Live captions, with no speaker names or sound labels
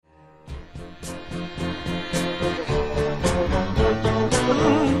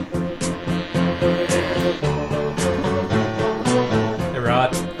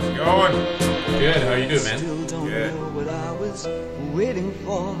going? Good. How are you doing, man? Good.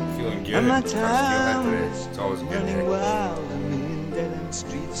 Feeling good. Our Steelhead today. It's always a good day.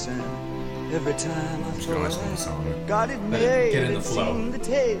 Every time I I'm just gonna listen to the song. got it Let it get in the flow. The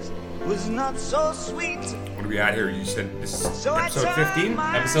taste was not so sweet. What are we at here? You said this is So I episode 15?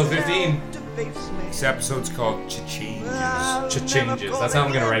 Episode 15. This episode's called Cha-Changes. Cha-changes. That's how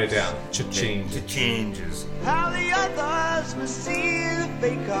I'm gonna write it down. Cha-changes. Cha-Changes. How the others will see the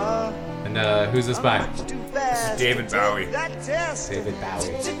faker. And who's this by? This is David Bowie. David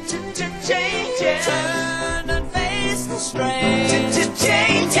Bowie. Changes. Turn and face the strain.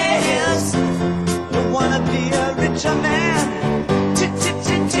 Changes. Don't wanna be a richer man.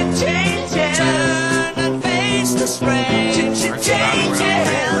 Changes. Turn and face the strain. River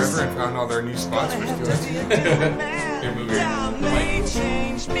Changes. and found all their new spots for Steelhead. Here, move your mic.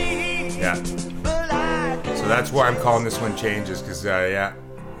 Change me. Yeah. So that's why I'm calling this one Changes, because, yeah.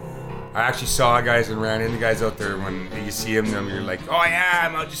 I actually saw guys and ran into guys out there. When you see them, you're like, oh yeah,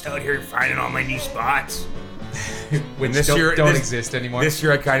 I'm just out here finding all my new spots. Which this don't, year- don't this- exist anymore. This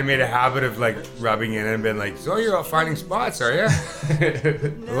year I kind of made a habit of like rubbing in and being like, so you're out finding spots, are you?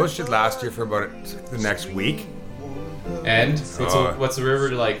 Well, those should last you for about the next week. And what's the river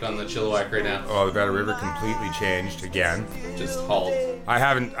like on the Chilliwack right now? Oh, the Better River completely changed again. Just hauled. I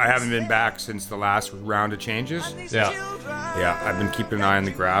haven't been back since the last round of changes. Yeah. Yeah, I've been keeping an eye on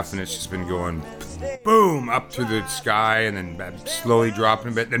the graph, and it's just been going boom up through the sky, and then slowly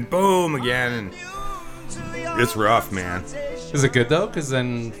dropping a bit, then boom again, and it's rough, man. Is it good though? Because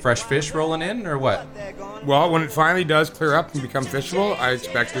then fresh fish rolling in, or what? Well, when it finally does clear up and become fishable, I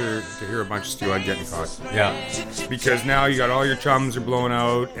expect to hear a bunch of steelhead getting caught. Yeah. Because now you got all your chums are blowing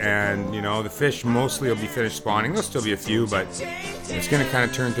out, and you know the fish mostly will be finished spawning. There'll still be a few, but it's gonna kind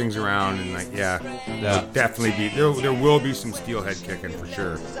of turn things around, and like there'll definitely be there will be some steelhead kicking for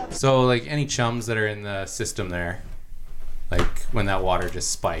sure. So like any chums that are in the system there, like when that water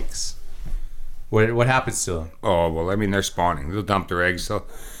just spikes, what happens to them? Oh well, I mean they're spawning. They'll dump their eggs, so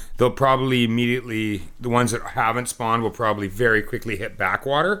they'll probably immediately, the ones that haven't spawned will probably very quickly hit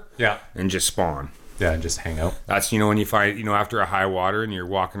backwater. Yeah. And just spawn. Yeah, and just hang out. That's, when you find, after a high water and you're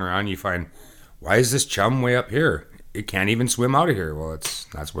walking around, you find, why is this chum way up here? It can't even swim out of here. Well,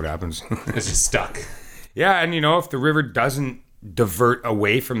 that's what happens. It's just stuck. Yeah, and if the river doesn't divert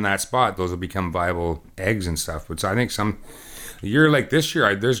away from that spot, those will become viable eggs and stuff. But so I think a year like this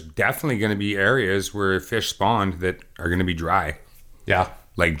year, there's definitely going to be areas where fish spawned that are going to be dry. Yeah.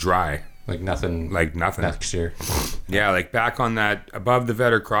 Like dry. Like nothing next year. Yeah, like back on that, above the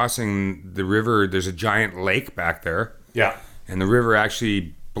Vetter crossing, the river, there's a giant lake back there. Yeah. And the river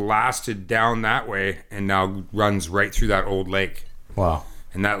actually blasted down that way and now runs right through that old lake. Wow.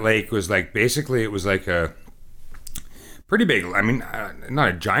 And that lake was like, basically it was like a pretty big, I mean, not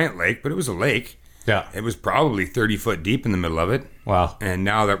a giant lake, but it was a lake. Yeah. It was probably 30 foot deep in the middle of it. Wow. And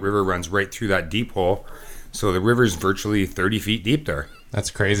now that river runs right through that deep hole. So the river's virtually 30 feet deep there. That's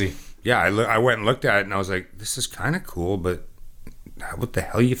crazy. Yeah, I went and looked at it and I was like, this is kind of cool, but what the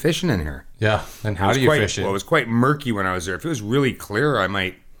hell are you fishing in here? Yeah, and how do you fish it? Well, it was quite murky when I was there. If it was really clear, I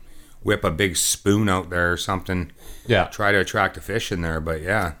might whip a big spoon out there or something. Yeah. Try to attract a fish in there, but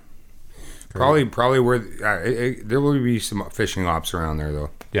yeah. Probably where there will be some fishing ops around there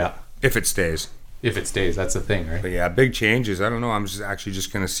though. Yeah. If it stays. If it stays, that's the thing, right? But yeah, big changes. I don't know. I'm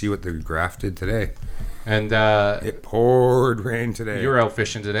just going to see what the graph did today. And it poured rain today. You were out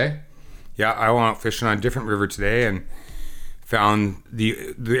fishing today? Yeah, I went out fishing on a different river today and found the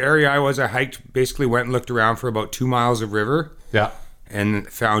area I hiked, basically went and looked around for about 2 miles of river. Yeah. And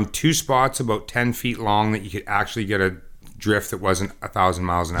found 2 spots about 10 feet long that you could actually get a drift that wasn't 1,000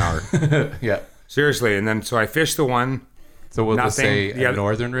 miles an hour. Yeah. Seriously. And then, so I fished the one. So we'll just say a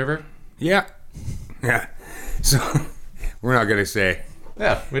northern river? Yeah. Yeah. So we're not going to say.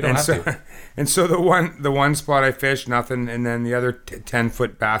 Yeah, we don't have to. And so the one spot I fished, nothing. And then the other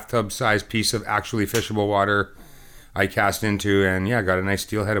 10-foot bathtub-sized piece of actually fishable water I cast into. And yeah, got a nice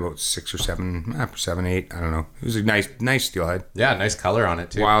steelhead, about 6 or 7, 7, 8. I don't know. It was a nice steelhead. Yeah, nice color on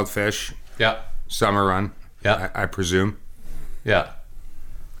it too. Wild fish. Yeah. Summer run. Yeah. I presume. Yeah.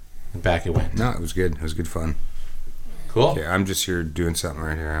 And back it went. No, it was good. It was good fun. Cool. Okay, I'm just here doing something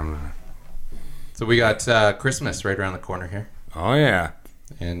right here. So we got Christmas right around the corner here. Oh yeah.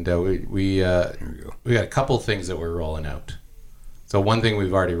 And we got a couple things that we're rolling out. So one thing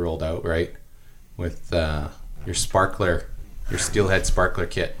we've already rolled out, right? With your Steelhead sparkler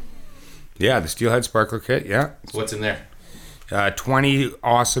kit. Yeah, the Steelhead sparkler kit, yeah. So what's in there? 20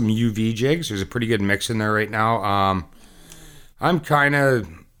 awesome UV jigs. There's a pretty good mix in there right now. I'm kind of,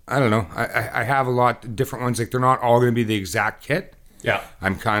 I don't know. I have a lot of different ones. Like, they're not all going to be the exact kit. Yeah.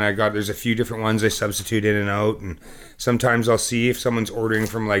 I'm kind of there's a few different ones I substitute in and out, and sometimes I'll see if someone's ordering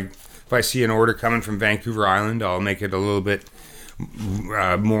from, like, if I see an order coming from Vancouver Island, I'll make it a little bit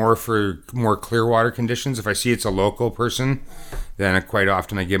more for more clear water conditions. If I see it's a local person, then quite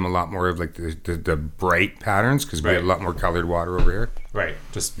often I give them a lot more of, like, the bright patterns, because we get a lot more colored water over here. Right.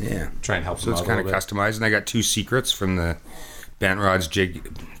 Just try and help them So it's out kind a of little customized, and I got 2 secrets from the Bent Rod's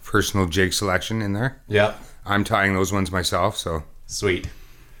personal jig selection in there. bit. Yeah. I'm tying those ones myself, so Sweet.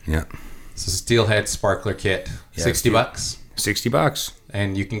 yeah. So Steelhead sparkler kit, Yeah, $60. $60.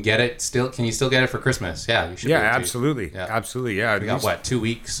 And you can get it still. Can you still get it for Christmas? Yeah, you should. Yeah, be able to. absolutely. Yeah. Absolutely, yeah. We got what, 2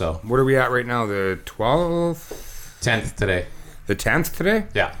 weeks? So What are we at right now? The 12th? 10th today. The 10th today?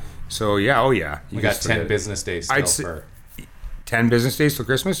 Yeah, So, yeah, oh yeah. we got 10 business days still I'd say- for. 10 business days till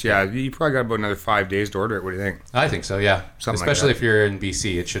Christmas? Yeah, you probably got about another 5 days to order it. What do you think? I think so. Yeah, Something like especially that. if you're in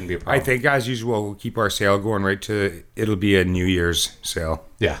BC, it shouldn't be a problem. I think, as usual, we'll keep our sale going right to, it'll be a New Year's sale.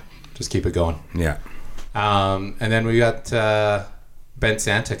 Yeah, just keep it going. Yeah. And then we got Bent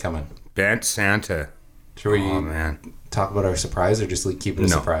Santa coming. Bent Santa. Should we Oh, man. talk about our surprise or just keep it a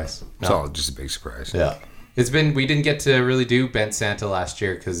No. surprise? It's all just a big surprise. Yeah. We didn't get to really do Bent Santa last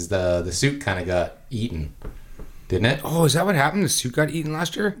year because the suit kind of got eaten, didn't it? Oh, is that what happened? The suit got eaten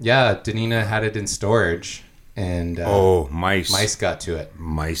last year? Yeah, Danena had it in storage and Mice. mice got to it.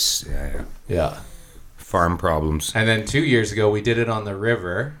 Mice. Yeah. Yeah. Farm problems. And then 2 years ago, we did it on the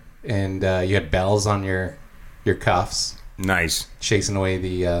river and you had bells on your cuffs Nice. chasing away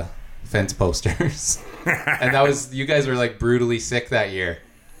the fence posters. And that was, you guys were like brutally sick that year.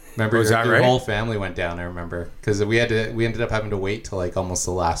 Remember, Was that your right? whole family went down. I remember because we ended up having to wait till like almost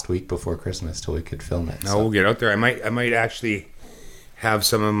the last week before Christmas till we could film it. No, we'll get out there. I might actually have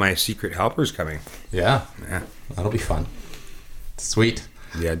some of my secret helpers coming. Yeah, Yeah. that'll be fun. Sweet.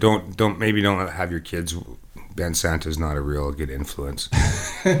 Yeah, don't have your kids. Ben Santa's not a real good influence.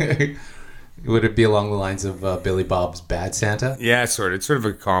 Would it be along the lines of Billy Bob's Bad Santa? Yeah, sort of. It's sort of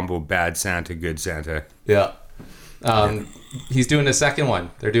a combo: bad Santa, good Santa. Yeah. He's doing a second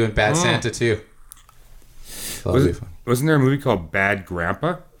one. They're doing Bad Santa too. So that'll be fun. Wasn't there a movie called Bad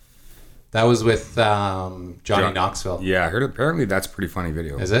Grandpa? That was with Johnny Knoxville. Yeah, I heard. Apparently, that's a pretty funny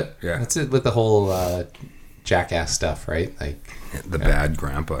video. Is it? Yeah. That's it with the whole jackass stuff, right? Like, The Bad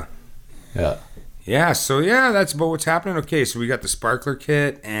Grandpa. yeah. Yeah, so yeah, that's about what's happening. Okay, so we got the sparkler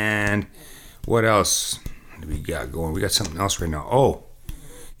kit, and what else do we got going? We got something else right now. Oh,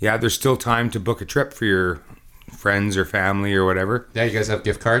 yeah, there's still time to book a trip for your friends or family or whatever. Yeah, you guys have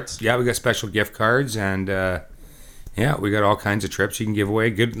gift cards? Yeah, we got special gift cards, and yeah, we got all kinds of trips you can give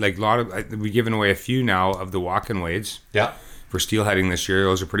away. Good, like we're giving away a few now of the walk-in wades Yeah. for steelheading this year.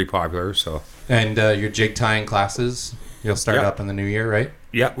 Those are pretty popular. So And your jig tying classes, you'll start Yeah. up in the new year, right?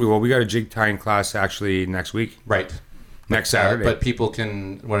 yeah, we got a jig tying class actually next week, Right. next Saturday. But people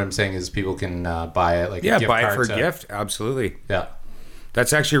can, what I'm saying is people can buy it like a yeah, gift buy it card for a to- gift. Absolutely. Yeah.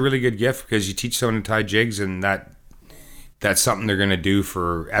 That's actually a really good gift because you teach someone to tie jigs, and that's something they're going to do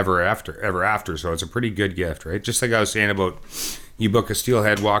ever after. So it's a pretty good gift, right? Just like I was saying about you book a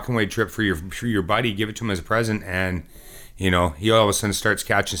steelhead walking away trip for your buddy, give it to him as a present, and he all of a sudden starts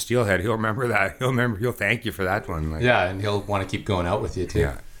catching steelhead. He'll remember that. He'll thank you for that one. Like, Yeah, and he'll want to keep going out with you too.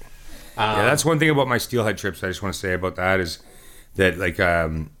 yeah. Yeah, that's one thing about my steelhead trips. I just want to say about that is that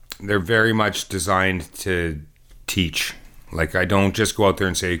they're very much designed to teach. Like, I don't just go out there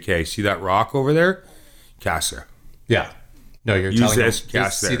and say, okay, see that rock over there? Cast there. Yeah. No, you're Use telling this, them,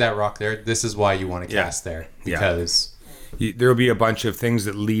 cast see there. that rock there? This is why you want to Yeah. cast there. Yeah. Because There'll be a bunch of things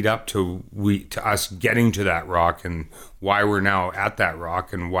that lead up to us getting to that rock and why we're now at that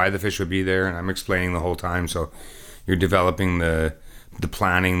rock and why the fish would be there. And I'm explaining the whole time. So you're developing the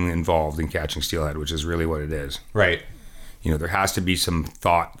planning involved in catching steelhead, which is really what it is. right. There has to be some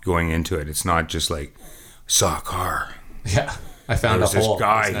thought going into it. It's not just like, saw a car. Yeah. I found There's a hole. this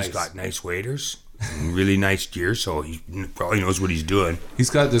guy, That's he's nice. got nice waders and really nice gear, so he probably knows what he's doing. He's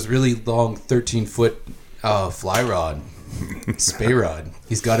got this really long 13-foot fly rod, spay rod.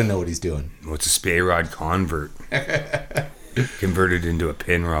 He's got to know what he's doing. What's a spay rod convert? Converted into a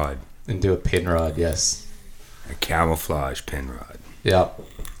pin rod, And do a pin rod, yes. a camouflage pin rod. Yeah.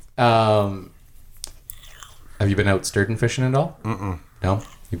 Have you been out sturgeon fishing at all? Mm-mm. No?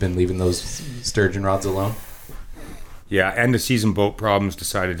 You've been leaving those sturgeon rods alone? Yeah, end of season boat problems,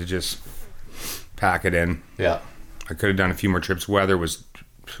 decided to just pack it in. Yeah. I could have done a few more trips. Weather was...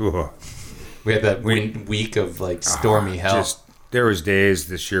 We had that week of like stormy hell. There was days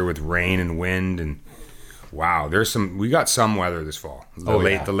this year with rain and wind, and wow, we got some weather this fall. The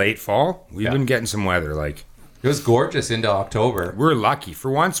late fall, we've been getting some weather. Like, it was gorgeous into October. we're lucky.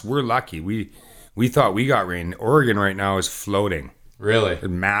 For once, we're lucky. We thought we got rain. Oregon right now is floating. Really?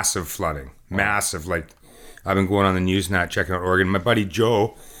 Massive flooding. Massive. Like, I've been going on the news now, checking out Oregon. My buddy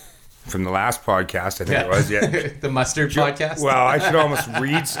Joe from the last podcast, I think it was. Yeah. The mustard podcast? Well, I should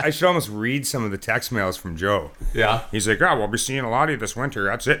almost read some of the text mails from Joe. Yeah. He's like, we'll be seeing a lot of you this winter.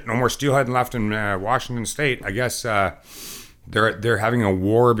 That's it. No more steelhead left in Washington State. I guess they're having a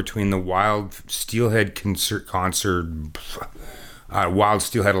war between the Wild Steelhead Wild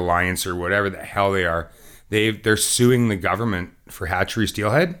Steelhead Alliance or whatever the hell they are. They're suing the government for hatchery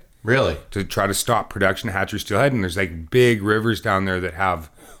steelhead. Really? To try to stop production of hatchery steelhead. And there's like big rivers down there that have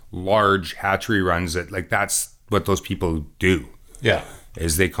large hatchery runs that's what those people do. Yeah.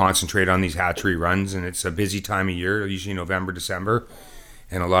 Is they concentrate on these hatchery runs, and it's a busy time of year, usually November, December.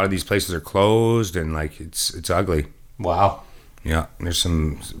 And a lot of these places are closed, and like it's ugly. Wow. Yeah.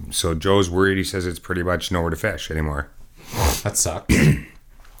 So Joe's worried. He says it's pretty much nowhere to fish anymore. That sucks. A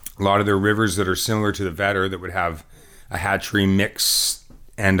lot of their rivers that are similar to the Vetter that would have a hatchery mix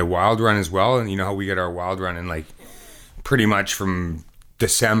and a wild run as well. And you know how we get our wild run in like pretty much from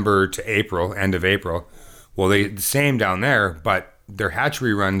December to April, end of April. Well, the same down there, but their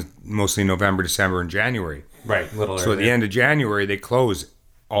hatchery runs mostly November, December, and January. Right. So at the end of January, they close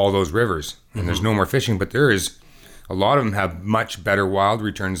all those rivers, and there's no more fishing. But there is a lot of them have much better wild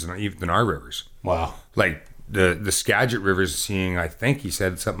returns than our rivers. Wow. Like the Skagit River is seeing, I think he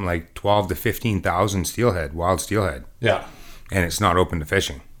said something like 12 to 15,000 steelhead, wild steelhead. Yeah. And it's not open to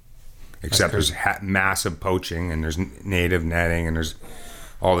fishing, except there's massive poaching and there's native netting and there's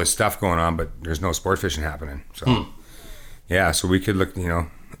all this stuff going on, but there's no sport fishing happening. So, yeah, so we could look,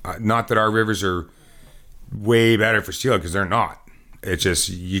 not that our rivers are way better for steelhead, because they're not. It's just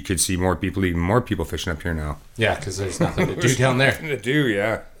you could see even more people fishing up here now. Yeah, because there's nothing to do down there. Nothing to do,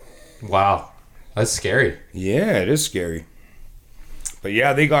 yeah. Wow, that's scary. Yeah, it is scary. But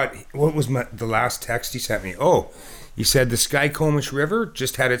yeah, they got, what was the last text he sent me? Oh, he said the Skykomish River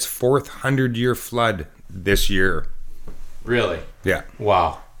just had its 4th 100-year flood this year. Really? Yeah.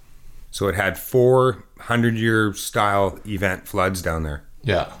 Wow. So it had 4 100-year style event floods down there.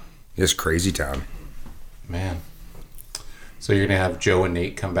 Yeah. This crazy town. Man. So you're going to have Joe and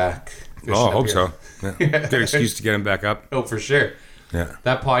Nate come back? Oh, I hope so. Yeah. Good excuse to get them back up. Oh, for sure. Yeah.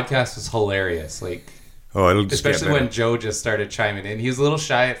 That podcast was hilarious. Like, it'll just especially when Joe just started chiming in. He was a little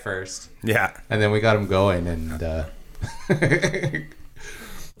shy at first. Yeah. And then we got him going, and I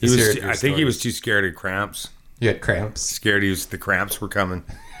think he was too scared of cramps. You had cramps? Scared the cramps were coming.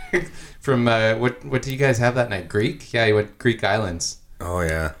 From, what do you guys have that night? Greek? Yeah, you went Greek Islands. Oh,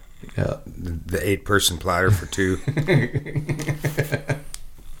 yeah. Yeah. The 8-person platter for 2.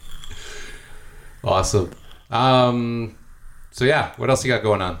 Awesome. So yeah, what else you got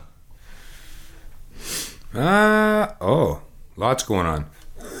going on? Lots going on.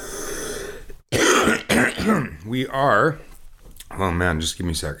 We are. Oh man, just give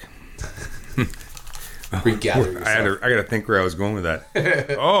me a sec. Regather I got to think where I was going with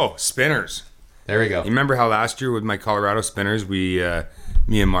that. Oh, spinners. There we go. You remember how last year with my Colorado spinners, me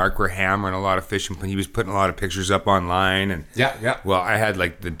and Mark were hammering a lot of fishing. He was putting a lot of pictures up online, and yeah. Well, I had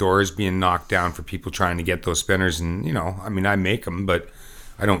like the doors being knocked down for people trying to get those spinners, and I make them, but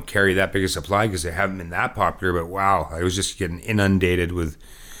I don't carry that big a supply because they haven't been that popular. But wow, I was just getting inundated with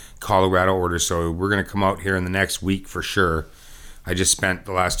Colorado orders. So we're gonna come out here in the next week for sure. I just spent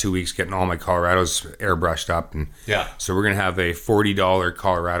the last 2 weeks getting all my Colorados airbrushed up, and so we're gonna have a $40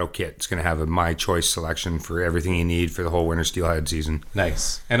 Colorado kit. It's gonna have a my choice selection for everything you need for the whole winter steelhead season.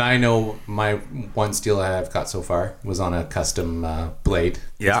 Nice. And I know my one steelhead I've got so far was on a custom blade,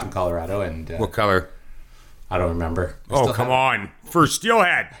 custom Colorado, and what color? I don't remember. Come on, for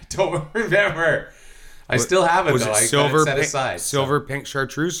steelhead. I don't remember. I still have it. Was though. it silver, I got it set aside. Silver pink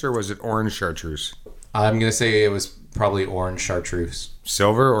chartreuse, or was it orange chartreuse? I'm gonna say it was probably orange chartreuse.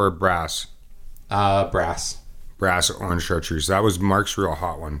 Silver or brass? Brass. Brass or orange chartreuse. That was Mark's real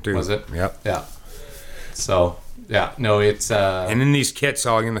hot one too. Was it? Yep. Yeah. So yeah, no, it's. And in these kits,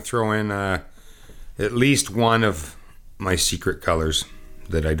 I'm gonna throw in at least one of my secret colors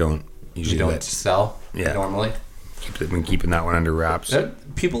that I don't usually sell. Yeah. Normally. Been keeping that one under wraps.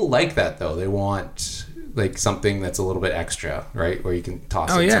 People like that though. They want like something that's a little bit extra, right? Where you can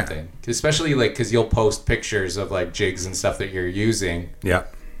toss in something, especially like because you'll post pictures of like jigs and stuff that you're using. Yeah.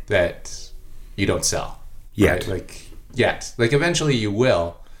 That you don't sell yet. Right? Like eventually you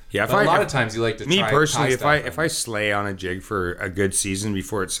will. Yeah. But a lot of times you like to. Me personally, if I slay on a jig for a good season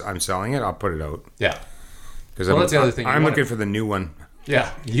before I'm selling it, I'll put it out. Yeah. Because that's the other thing. I'm looking for the new one.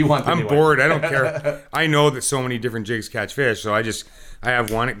 Yeah, you want. I'm bored. I don't care. I know that so many different jigs catch fish, so I have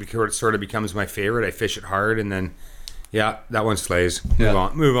one. It sort of becomes my favorite. I fish it hard, and then, that one slays.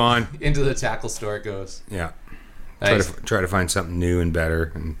 Move on. Into the tackle store it goes. Yeah. Nice. Try to find something new and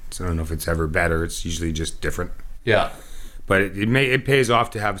better. And so I don't know if it's ever better. It's usually just different. Yeah. But it pays off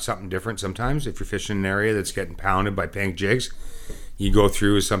to have something different sometimes. If you're fishing in an area that's getting pounded by pink jigs, you go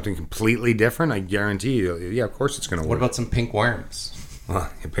through with something completely different. I guarantee you, yeah, of course it's going to work. What about some pink worms?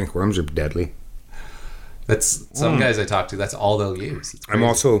 Well, pink worms are deadly. That's some guys I talk to. That's all they'll use. I'm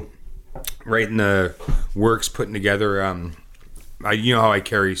also right in the works putting together. You know how I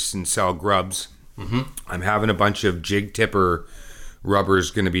carry and sell grubs. Mm-hmm. I'm having a bunch of jig tipper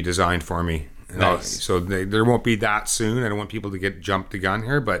rubbers going to be designed for me. Nice. So there won't be that soon. I don't want people to get jumped the gun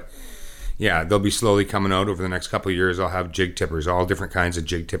here, but yeah, they'll be slowly coming out over the next couple of years. I'll have jig tippers, all different kinds of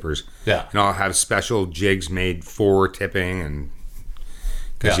jig tippers. Yeah. And I'll have special jigs made for tipping and.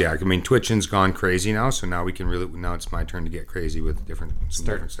 Because I mean, twitching's gone crazy now, so now it's my turn to get crazy with different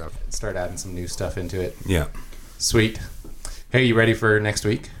stuff. Start adding some new stuff into it. Yeah. Sweet. Hey, you ready for next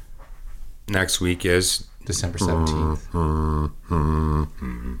week? Next week is December 17th.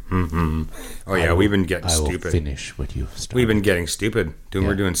 Oh yeah, we've been getting I will stupid. finish what you've started. We've been getting stupid.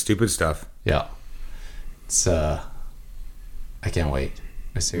 We're doing stupid stuff. Yeah. It's I can't wait.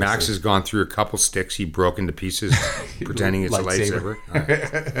 Max has gone through a couple sticks he broke into pieces pretending it's a lightsaber.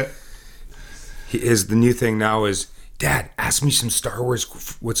 The new thing now is, Dad, ask me some Star Wars,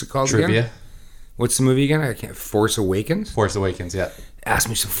 what's it called Trivia. again? What's the movie again? I can't. Force Awakens? Force Awakens, yeah. Ask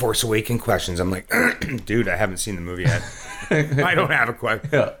me some Force Awakens questions. I'm like, dude, I haven't seen the movie yet. I don't have a question.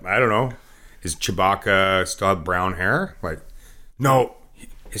 Yeah. I don't know. Is Chewbacca still have brown hair? Like, no.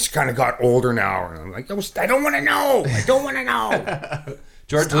 He's kind of got older now. And I'm like, I don't want to know. I don't want to know.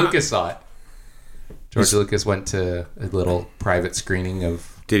 George Lucas saw it. George Lucas went to a little private screening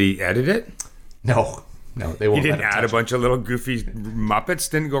of... Did he edit it? No, they won't. He didn't add a bunch of little goofy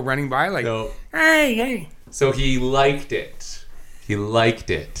Muppets, didn't go running by like, No. Hey. So he liked it.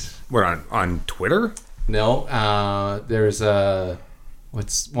 What, on Twitter? No, there's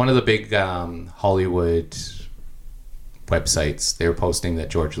what's one of the big Hollywood websites. They were posting that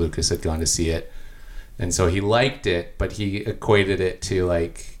George Lucas had gone to see it. And so he liked it, but he equated it to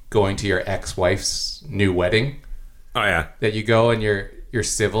like going to your ex-wife's new wedding. Oh yeah. That you go and you're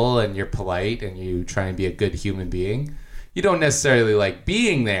civil and you're polite and you try and be a good human being. You don't necessarily like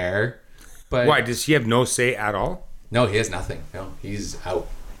being there, but Why, does he have no say at all? No, he has nothing. No, he's out.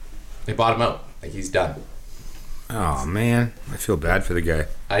 They bought him out. Like he's done. Oh man, I feel bad for the guy.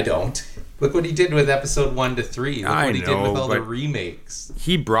 I don't. Look what he did with episode 1 to 3. Look what he did with all the but remakes.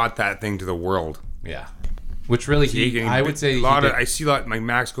 He brought that thing to the world. Yeah. Which really, I would say, I see a lot. My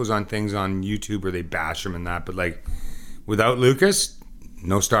Max goes on things on YouTube where they bash him and that, but like, without Lucas,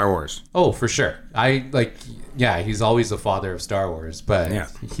 no Star Wars. Oh, for sure. He's always the father of Star Wars,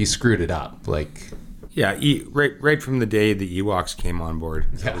 but he screwed it up. Like, yeah, right from the day the Ewoks came on board,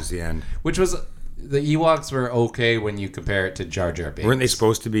 that was the end. Which was, the Ewoks were okay when you compare it to Jar Jar Binks. Weren't they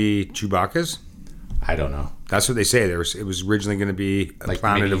supposed to be Chewbacca's? I don't know. That's what they say. It was originally going to be a like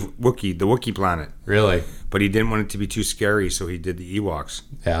planet of Wookiee, the Wookiee planet. Really? But he didn't want it to be too scary, so he did the Ewoks.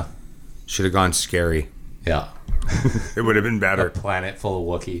 Yeah. Should have gone scary. Yeah. It would have been better. A planet full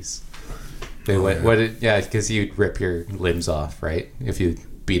of Wookiees. They went. Because you'd rip your limbs off, right? If you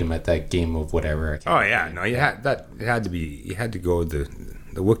beat him at that game of whatever. Oh yeah, no, you had that. It had to be. You had to go with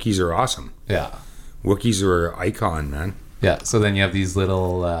the Wookiees are awesome. Yeah. Wookiees are an icon, man. Yeah, so then you have these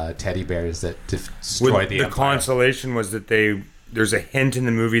little teddy bears that destroy the Empire. The consolation was that there's a hint in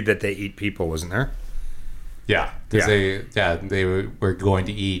the movie that they eat people, wasn't there? Yeah, because they were going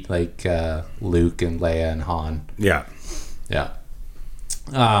to eat like Luke and Leia and Han. Yeah. Yeah.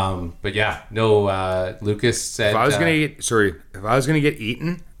 But yeah, no. Lucas said if I was gonna get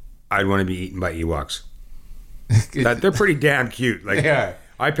eaten, I'd want to be eaten by Ewoks. They're pretty damn cute. Like, yeah.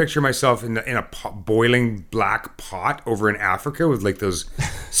 I picture myself in a boiling black pot over in Africa with like those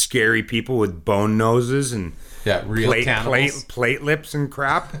scary people with bone noses and real cannibals. plate lips and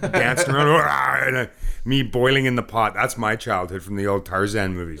crap dancing around. And me boiling in the pot. That's my childhood from the old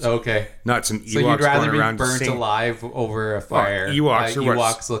Tarzan movies. Okay, not some Ewoks so you'd rather going around be burnt alive over a fire.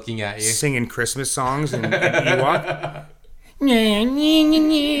 Ewoks looking at you, singing Christmas songs and Ewok.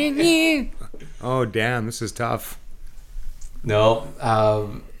 Oh damn, this is tough. No.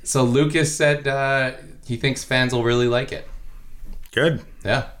 So Lucas said he thinks fans will really like it. Good.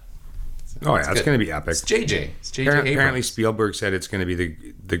 Yeah. Oh yeah, it's going to be epic. It's JJ. Apparently Spielberg said it's going to be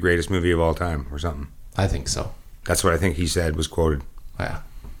the greatest movie of all time or something. I think so. That's what I think he said, was quoted. Yeah.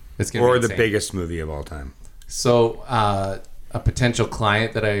 It's going to be the biggest movie of all time. So a potential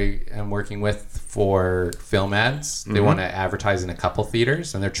client that I am working with for film ads, they want to advertise in a couple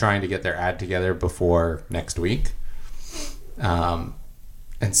theaters, and they're trying to get their ad together before next week. And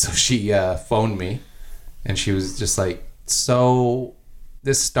so she phoned me And she was just like, so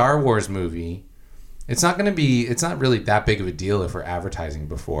this Star Wars movie, it's not really that big of a deal if we're advertising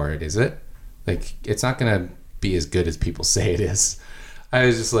before it, is it? Like, it's not going to be as good as people say it is. I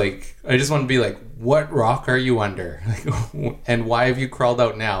was just like, I just want to be like, what rock are you under? Like, and why have you crawled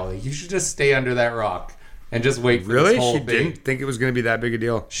out now? Like, you should just stay under that rock and just wait for this whole Really? She didn't think it was going to be that big a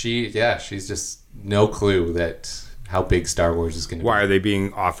deal? She's just no clue that how big Star Wars is going to be. Why, are they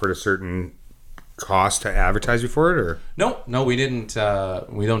being offered a certain cost to advertise before it, or? No, we didn't.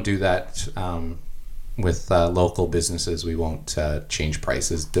 We don't do that with local businesses. We won't change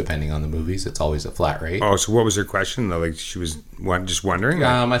prices depending on the movies. It's always a flat rate. Oh, so what was her question though? Like, she was just wondering?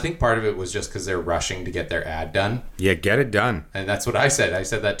 I think part of it was just because they're rushing to get their ad done. Yeah, get it done. And that's what I said. I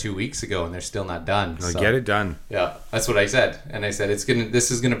said that 2 weeks ago, and they're still not done. No, get it done. Yeah, that's what I said. And I said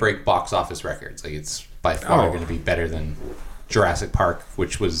this is gonna break box office records. Like, it's by far going to be better than Jurassic Park,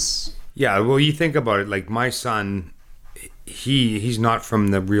 which was. Yeah, well, you think about it. Like, my son, he's not from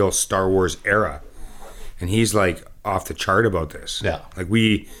the real Star Wars era. And he's like off the chart about this. Yeah. Like,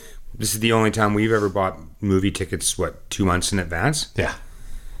 this is the only time we've ever bought movie tickets, 2 months in advance? Yeah.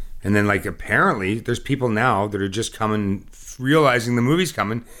 And then, like, apparently there's people now that are just coming, realizing the movie's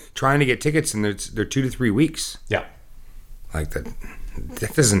coming, trying to get tickets, and they're 2 to 3 weeks. Yeah. Like,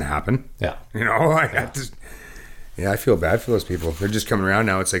 that doesn't happen. Yeah. You know, I feel bad for those people. They're just coming around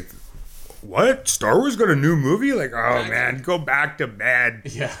now. It's like, what? Star Wars got a new movie? Like, oh man, go back to bed.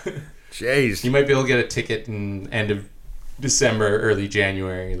 Yeah. Jeez. You might be able to get a ticket in end of December, early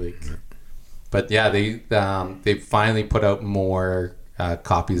January. Like, but yeah, they finally put out more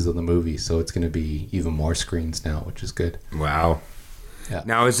copies of the movie, so it's going to be even more screens now, which is good. Wow. Yeah.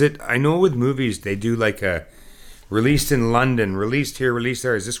 Now, I know with movies they do like a released in London, released here, released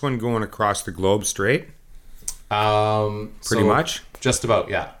there. Is this one going across the globe straight? Pretty much. Just about,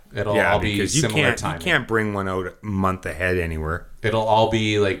 yeah. It'll all be similar time. You can't bring one out a month ahead anywhere. It'll all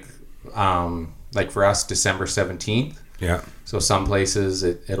be like for us, December 17th. Yeah. So some places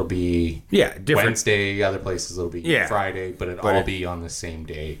it'll be different. Wednesday, other places it'll be Friday, but it'll all be on the same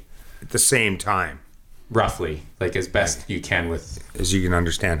day. At the same time. Roughly, like as best you can with... As you can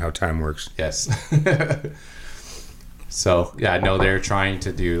understand how time works. Yes. So, yeah, no, they're trying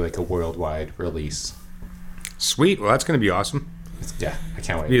to do like a worldwide release. Sweet. Well, that's going to be awesome. Yeah, I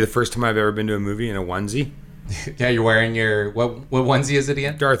can't wait. It'll be the first time I've ever been to a movie in a onesie. Yeah, you're wearing your... What onesie is it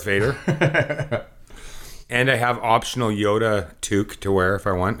again? Darth Vader. And I have optional Yoda toque to wear if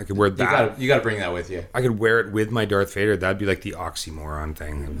I want. I could wear that. You got to bring that with you. I could wear it with my Darth Vader. That'd be like the oxymoron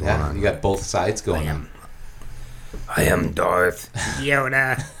thing. Yeah, you got both sides going on. I am Darth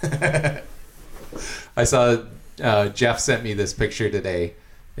Yoda. I saw Jeff sent me this picture today.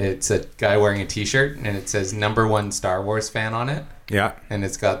 It's a guy wearing a t-shirt, and it says #1 Star Wars fan on it. Yeah. And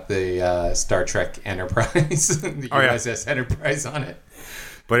it's got the Star Trek Enterprise, the USS Enterprise on it.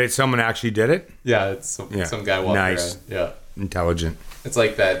 But someone actually did it? Yeah, it's some guy walking around. Yeah. Intelligent. It's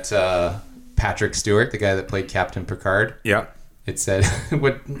like that Patrick Stewart, the guy that played Captain Picard. Yeah. It said,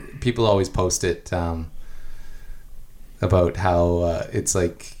 what people always post it about how it's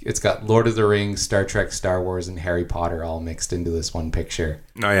like, it's got Lord of the Rings, Star Trek, Star Wars, and Harry Potter all mixed into this one picture.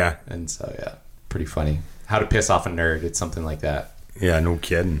 Oh, yeah. And so, yeah, pretty funny. How to piss off a nerd. It's something like that. Yeah, no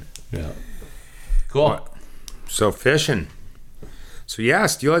kidding. Yeah. Cool. So, fishing. So, yeah,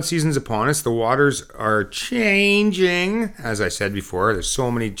 steelhead season's upon us. The waters are changing. As I said before, there's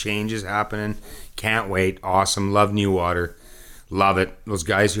so many changes happening. Can't wait. Awesome. Love new water. Love it. Those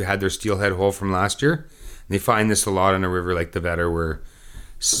guys who had their steelhead hole from last year, they find this a lot on a river like the Vetter, where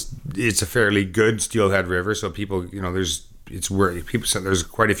it's a fairly good steelhead river. So people, there's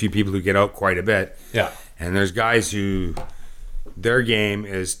quite a few people who get out quite a bit. Yeah. And there's guys who their game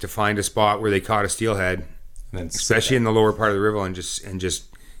is to find a spot where they caught a steelhead, especially in the lower part of the river, and just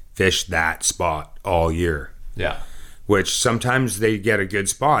fish that spot all year. Yeah. Which sometimes they get a good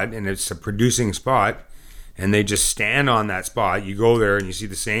spot and it's a producing spot, and they just stand on that spot. You go there and you see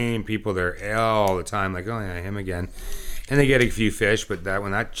the same people there all the time, like, oh yeah, him again. And they get a few fish, but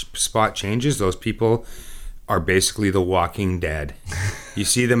when that spot changes, those people are basically the walking dead. You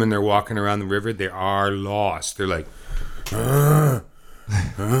see them and they're walking around the river, they are lost. They're like, and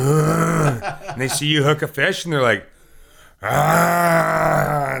they see you hook a fish and they're like,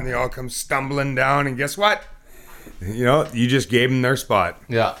 and they all come stumbling down, and guess what? You just gave them their spot.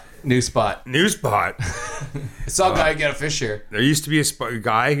 Yeah. New spot. I saw a guy get a fish here. There used to be a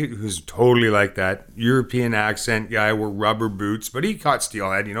guy who's totally like that. European accent guy, wore rubber boots, but he caught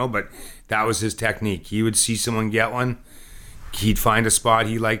steelhead, but that was his technique. He would see someone get one. He'd find a spot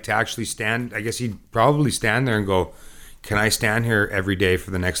he liked to actually stand. I guess he'd probably stand there and go, can I stand here every day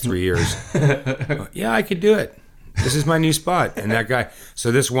for the next 3 years? Yeah, I could do it. This is my new spot. And that guy,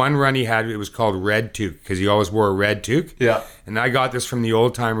 so this one run he had, it was called Red Toque because he always wore a red toque. Yeah. And I got this from the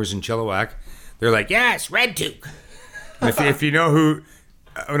old timers in Chilliwack. They're like, yes, Red Toque. If you know who,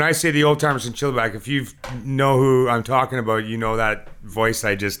 when I say the old timers in Chilliwack, if you know who I'm talking about, you know that voice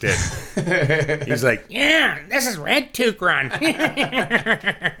I just did. He's like, yeah, this is Red Toque run.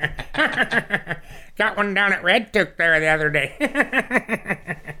 Got one down at Red Toque there the other day.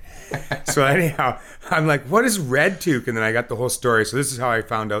 So anyhow, I'm like, what is Red Toque? And then I got the whole story. So this is how I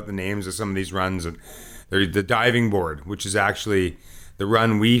found out the names of some of these runs. And they're the diving board, which is actually the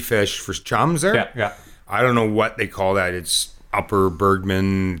run we fish for chums there. Yeah. I don't know what they call that. It's Upper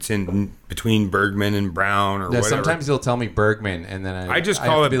Bergman. It's in between Bergman and Brown or whatever. Sometimes you'll tell me Bergman, and then I just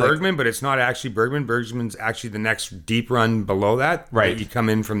call it Bergman, but it's not actually Bergman. Bergman's actually the next deep run below that. Right. That you come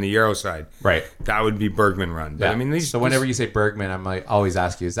in from the Yarrow side. Right. That would be Bergman run. But Yeah. I mean, so whenever you say Bergman, I'm like always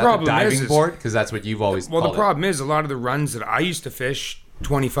ask you, is that the diving board? Because that's what you've always Well, called the problem is a lot of the runs that I used to fish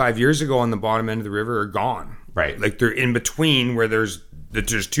 25 years ago on the bottom end of the river are gone. Right. Like they're in between where there's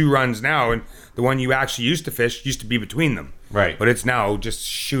two runs now, and the one you actually used to fish used to be between them. Right. But it's now just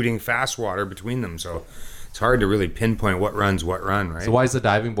shooting fast water between them. So it's hard to really pinpoint what runs what run, right? So why is the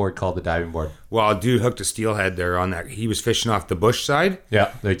diving board called the diving board? Well, dude hooked a steelhead there on that. He was fishing off the bush side.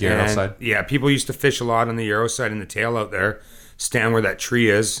 Yeah, the Yarrow And, side. Yeah, people used to fish a lot on the Yarrow side in the tail out there, stand where that tree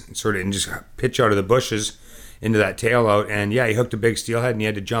is, and just pitch out of the bushes into that tail out. And yeah, he hooked a big steelhead and he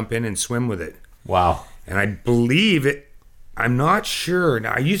had to jump in and swim with it. Wow. And I believe it, I'm not sure.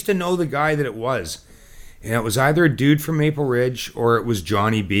 Now, I used to know the guy that it was. And it was either a dude from Maple Ridge or it was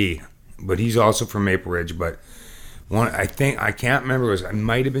Johnny B. But he's also from Maple Ridge. But I can't remember. It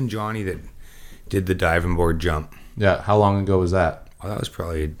might have been Johnny that did the diving board jump. Yeah, how long ago was that? Well, that was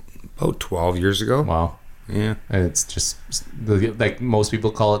probably about 12 years ago. Wow. Yeah. And it's just, like most people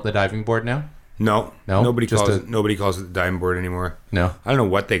call it the diving board now? No. No? Nobody calls it the diving board anymore. No. I don't know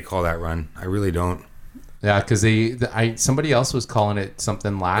what they call that run. I really don't. Yeah, because somebody else was calling it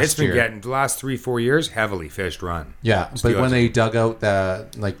something last year. It's been getting the last 3-4 years heavily fished run. Yeah, but when they dug out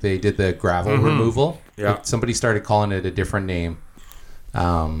they did the gravel removal, Yeah. somebody started calling it a different name,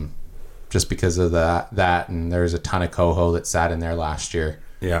 just because of that, and there was a ton of coho that sat in there last year.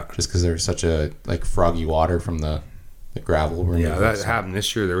 Yeah, just because there was such a froggy water from the gravel removal. Yeah, that happened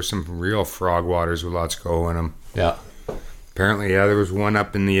this year. There was some real frog waters with lots of coho in them. Yeah. Apparently, yeah, there was one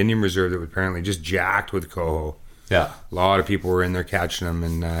up in the Indian Reserve that was apparently just jacked with coho. Yeah. A lot of people were in there catching them,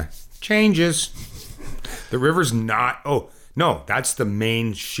 and changes. The river's not... Oh, no, that's the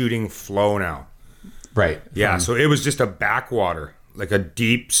main shooting flow now. Right. Yeah, so it was just a backwater, like a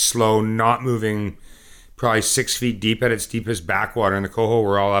deep, slow, not moving, probably 6 feet deep at its deepest backwater, and the coho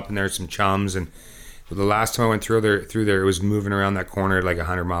were all up in there, some chums, and the last time I went through there, it was moving around that corner at like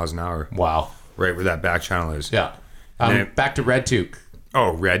 100 miles an hour. Wow. Right where that back channel is. Yeah. Back to Red Toque.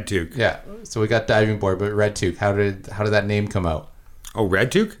 Oh, Red Toque. Yeah. So we got diving board, but Red Toque. How did that name come out? Oh,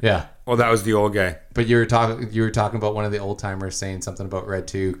 Red Toque? Yeah. Oh, that was the old guy. But you were talking about one of the old timers saying something about Red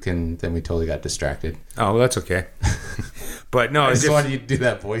Toque, and then we totally got distracted. Oh, well, that's okay. But no, I just wanted you to do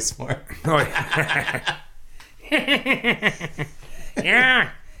that voice more. Oh, Yeah.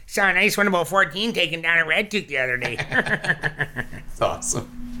 Saw a nice one about 14 taken down at Red Toque the other day. That's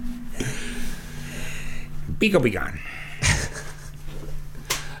awesome. Beagle be gone.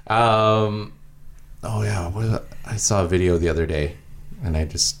 Oh yeah, I saw a video the other day, and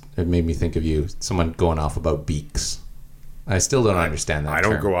it made me think of you. Someone going off about beaks. I still don't understand that. I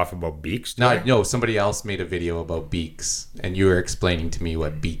don't term. go off about beaks. Do I? No. Somebody else made a video about beaks, and you were explaining to me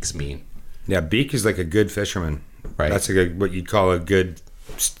what beaks mean. Yeah, beak is like a good fisherman. Right. That's what you'd call a good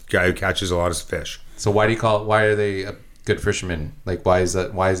guy who catches a lot of fish. So why are they a good fishermen? Like why is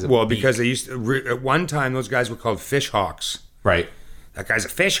it? Well, because they used to, at one time those guys were called fish hawks. Right. That guy's a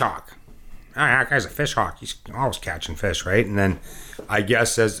fish hawk. Oh, that guy's a fish hawk. He's always catching fish, right? And then I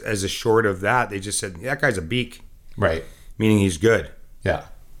guess as a short of that, they just said, that guy's a beak. Right. Meaning he's good. Yeah.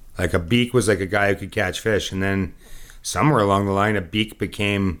 Like a beak was like a guy who could catch fish. And then somewhere along the line, a beak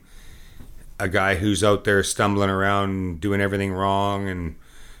became a guy who's out there stumbling around, doing everything wrong and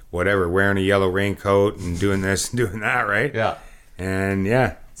whatever, wearing a yellow raincoat and doing this and doing that, right? Yeah. And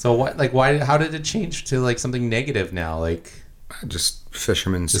yeah. So how did it change to like something negative now? Like just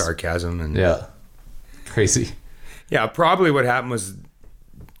fisherman sarcasm and yeah. Crazy. Yeah, probably what happened was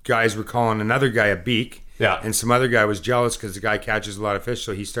guys were calling another guy a beak. Yeah. And some other guy was jealous because the guy catches a lot of fish,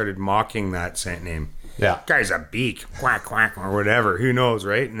 so he started mocking that saint name. Yeah. Guy's a beak, quack, quack, or whatever. Who knows,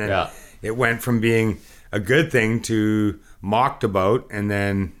 right? And then it went from being a good thing to mocked about, and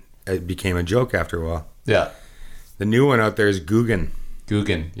then it became a joke after a while. Yeah. The new one out there is Guggen.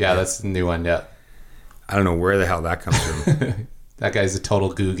 Guggen. Yeah, that's the new one. Yeah. I don't know where the hell that comes from. That guy's a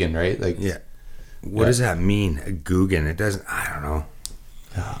total Guggen, right? Like, yeah. What does that mean? A Guggen? It doesn't. I don't know.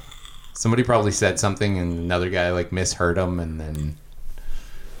 Somebody probably said something, and another guy like misheard him, and then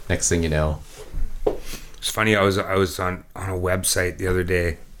next thing you know, it's funny. I was on a website the other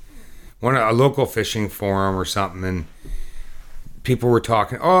day, a local fishing forum or something, and people were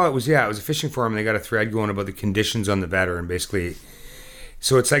talking. Oh, it was a fishing forum. And they got a thread going about the conditions on the veteran, basically.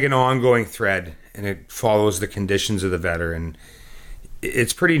 So it's like an ongoing thread, and it follows the conditions of the veteran.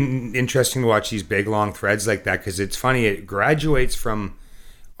 It's pretty interesting to watch these big long threads like that because it's funny. It graduates from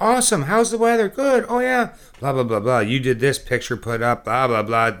awesome. How's the weather? Good. Oh yeah. Blah blah blah blah. You did this picture put up. Blah blah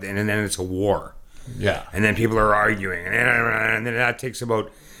blah. And then it's a war. Yeah. And then people are arguing, and then that takes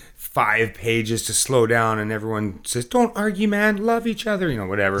about 5 pages to slow down, and everyone says, "Don't argue, man. Love each other." You know,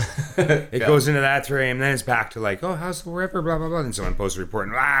 whatever. It goes into that frame, and then it's back to like, "Oh, how's the river?" Blah blah blah. And someone posts a report,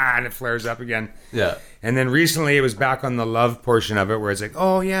 and it flares up again. Yeah. And then recently, it was back on the love portion of it, where it's like,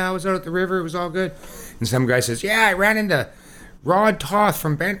 "Oh yeah, I was out at the river. It was all good." And some guy says, "Yeah, I ran into Rod Toth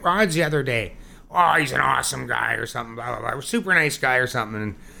from Bent Rods the other day. Oh, he's an awesome guy," or something. Blah blah blah. Super nice guy or something.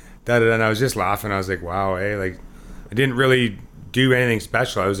 And and I was just laughing. I was like, "Wow, like I didn't really do anything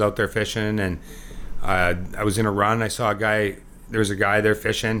special. I was out there fishing, and I was in a run. I saw there was a guy there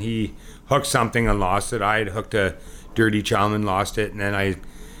fishing. He hooked something and lost it. I had hooked a dirty chum and lost it, and then I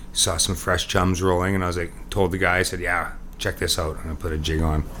saw some fresh chums rolling, and I was like, told the guy, I said, "Yeah, check this out. I'm gonna put a jig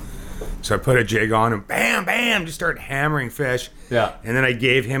on." So I put a jig on, and bam, bam, just started hammering fish. Yeah. And then I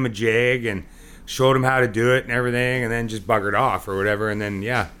gave him a jig and showed him how to do it and everything, and then just buggered off or whatever. And then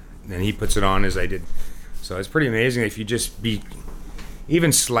then he puts it on as I did. So it's pretty amazing if you just be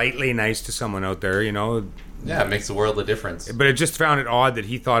even slightly nice to someone out there, you know. Yeah, it makes a world of difference. But I just found it odd that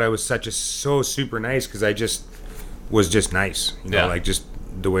he thought I was so super nice because I just was just nice, you know, like just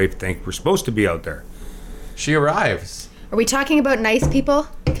the way I think we're supposed to be out there. She arrives. Are we talking about nice people?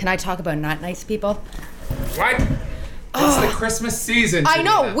 Can I talk about not nice people? What? It's the Christmas season. I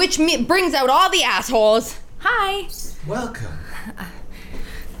know, Danena. which brings out all the assholes. Hi. Welcome.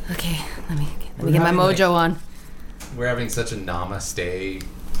 Okay, let me get my mojo on. We're having such a namaste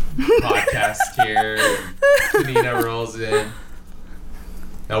podcast here. Danena rolls in.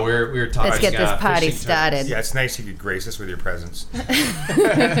 No, we were talking. Let's get this party fishing started. terms. Yeah, it's nice you could grace us with your presence.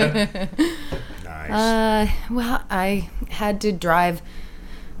 Nice. Well, I had to drive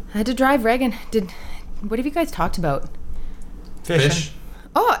Reagan. What have you guys talked about? Fish.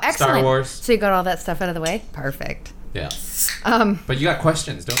 Oh, excellent. Star Wars. So you got all that stuff out of the way? Perfect. Yeah. But you got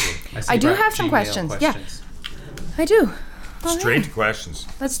questions, don't you? I do have some Gmail questions. Yeah. I do. All Straight right. to questions.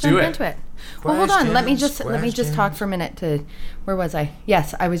 Let's do jump it. into it. Well, hold on. Let me just Questions. talk for a minute to where was I?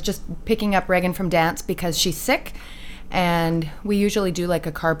 Yes, I was just picking up Reagan from dance because she's sick, and we usually do like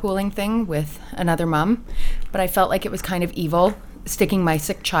a carpooling thing with another mom, but I felt like it was kind of evil sticking my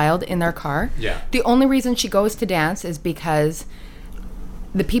sick child in their car. Yeah. The only reason she goes to dance is because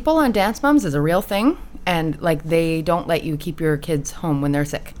the people on Dance Moms is a real thing, and like they don't let you keep your kids home when they're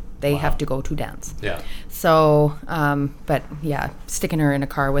sick. They have to go to dance. Yeah. So, but yeah, sticking her in a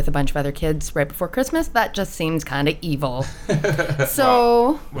car with a bunch of other kids right before Christmas, that just seems kind of evil.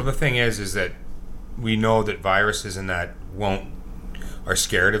 So, Well, the thing is that we know that viruses and that are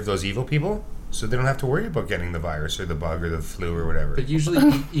scared of those evil people, so they don't have to worry about getting the virus or the bug or the flu or whatever. But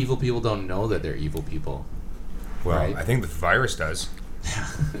usually evil people don't know that they're evil people. Well, right. I think the virus does.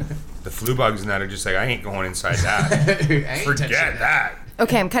 The flu bugs and that are just like, I ain't going inside that. Forget that.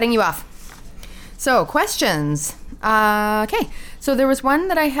 okay, I'm cutting you off. So, questions. Okay, so there was one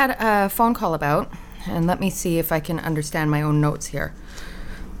that I had a phone call about, and let me see if I can understand my own notes here.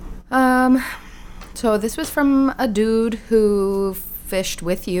 So this was from a dude who fished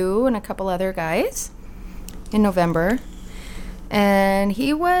with you and a couple other guys in November, and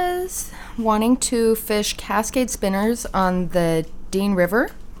he was wanting to fish Cascade spinners on the Dean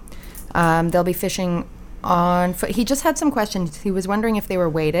River. They'll be fishing on foot. He just had some questions. He was wondering if they were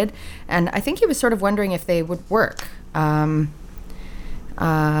weighted, and I think he was sort of wondering if they would work under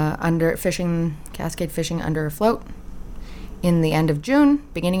Cascade fishing under a float in the end of June,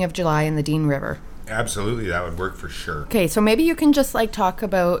 beginning of July in the Dean River. Absolutely, that would work for sure. Okay, so maybe you can just like talk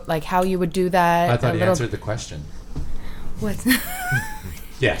about like how you would do that. I thought he answered the question. What?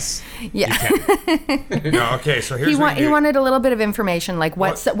 Yes. Yeah. No, okay, so here's he what you do. wanted a little bit of information, like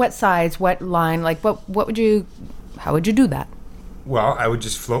what size, what line, like how would you do that? Well, I would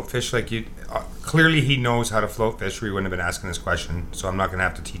just float fish like you. Clearly, he knows how to float fish, or he wouldn't have been asking this question. So I'm not going to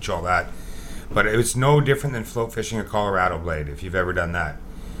have to teach all that. But it's no different than float fishing a Colorado blade. If you've ever done that,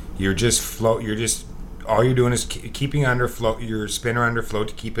 you're just all you're doing is keeping under float your spinner under float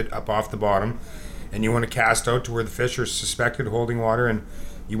to keep it up off the bottom, and you want to cast out to where the fish are suspected holding water, and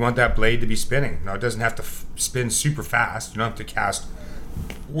you want that blade to be spinning. Now it doesn't have to spin super fast. You don't have to cast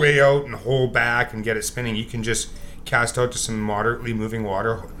way out and hold back and get it spinning. You can just cast out to some moderately moving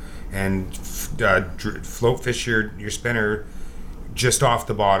water and float fish your spinner just off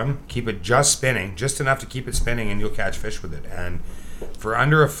the bottom. Keep it just spinning, just enough to keep it spinning, and you'll catch fish with it. And for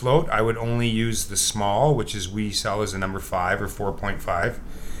under a float, I would only use the small, which is we sell as a number 5 or 4.5,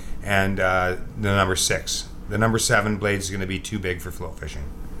 and the number 6. The number 7 blade is going to be too big for float fishing.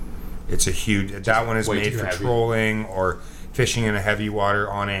 It's a huge. That one is made for trolling or fishing in a heavy water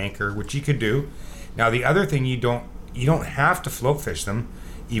on anchor, which you could do. Now the other thing, you don't have to float fish them,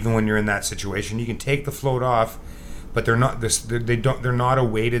 even when you're in that situation. You can take the float off, but they're not they're not a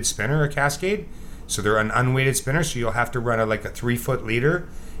weighted spinner, a Cascade. So they're an unweighted spinner, so you'll have to run like a 3-foot leader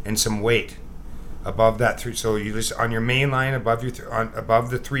and some weight above that. So you just on your main line above above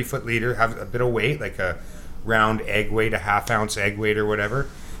the 3-foot leader have a bit of weight, like a round egg weight, a half-ounce egg weight or whatever,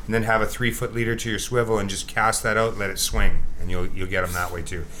 and then have a 3-foot leader to your swivel and just cast that out, and let it swing, and you'll get them that way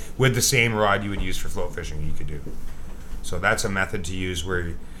too. With the same rod you would use for float fishing, you could do. So that's a method to use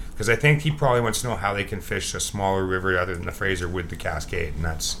because I think he probably wants to know how they can fish a smaller river other than the Fraser with the Cascade, and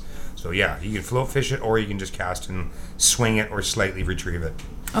that's. So yeah, you can float fish it, or you can just cast and swing it, or slightly retrieve it.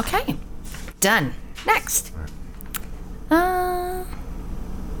 Okay, done. Next. Oh.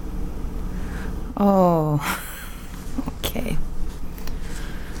 Okay.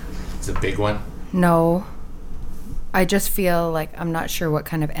 It's a big one. No. I just feel like I'm not sure what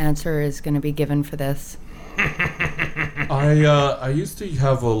kind of answer is going to be given for this. I used to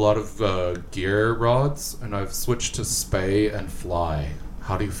have a lot of gear rods, and I've switched to spay and fly.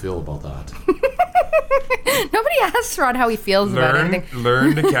 How do you feel about that? Nobody asks Rod how he feels about anything.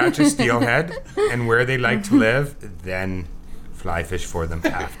 Learn to catch a steelhead and where they like to live, then fly fish for them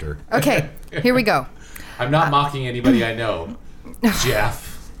after. Okay, here we go. I'm not mocking anybody I know.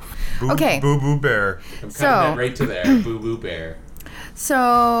 Jeff. Okay. Boo Boo Bear. I'm cutting that right to there. Boo Boo Bear.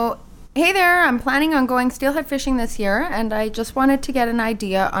 So, hey there, I'm planning on going steelhead fishing this year, and I just wanted to get an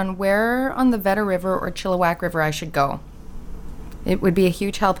idea on where on the Vedder River or Chilliwack River I should go. It would be a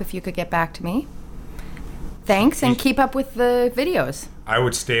huge help if you could get back to me. Thanks, and keep up with the videos. I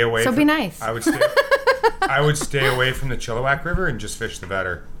would stay away. So be nice. I would stay away from the Chilliwack River and just fish the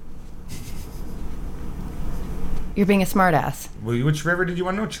Vedder. You're being a smartass. Well, which river did you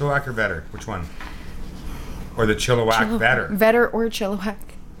want to know? Chilliwack or Vedder? Which one? Or the Chilliwack Vedder? Vedder or Chilliwack.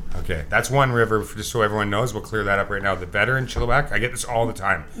 Okay, that's one river. Just so everyone knows, we'll clear that up right now. The Vedder and Chilliwack. I get this all the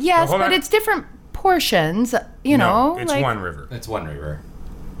time. Yes, but it's different portions. You know, it's one river. It's one river.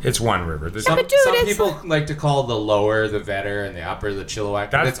 It's one river. There's but dude, some people like to call the lower the Vedder and the upper the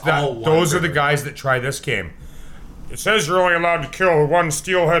Chilliwack. All one those river. are the guys that try this game. It says you're only allowed to kill one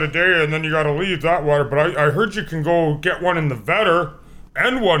steelhead a day, and then you got to leave that water. But I heard you can go get one in the Vedder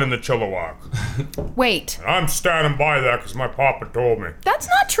and one in the Chilliwack. Wait. And I'm standing by that because my papa told me. That's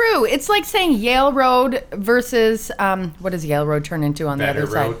not true. It's like saying Yale Road versus what does Yale Road turn into on Vedder the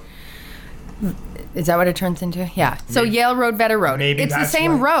other Road. side? Is that what it turns into? Yeah. So Yale Road, Vedder Road. Maybe it's the that's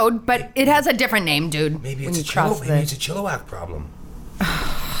same why- road, but it has a different name, dude. Maybe when it's, you a, cross maybe it's a Chilliwack problem.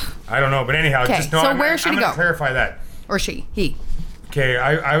 I don't know, but anyhow, Okay, just know. so where should I'm he gonna go? clarify that. Or he. Okay,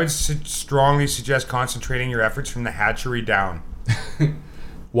 I would strongly suggest concentrating your efforts from the hatchery down.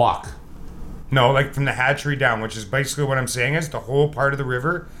 Walk. No, like from the hatchery down, which is basically what I'm saying is the whole part of the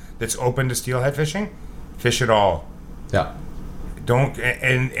river that's open to steelhead fishing, fish it all. Yeah. Don't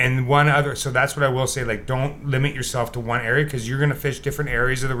and one other. So that's what I will say. Like, don't limit yourself to one area because you're gonna fish different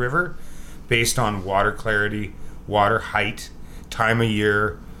areas of the river based on water clarity, water height, time of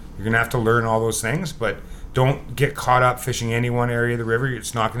year. You're gonna have to learn all those things, but don't get caught up fishing any one area of the river.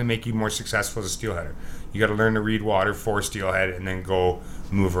 It's not gonna make you more successful as a steelheader. You got to learn to read water for steelhead and then go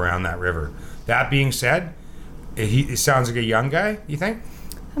move around that river. That being said, he sounds like a young guy. You think?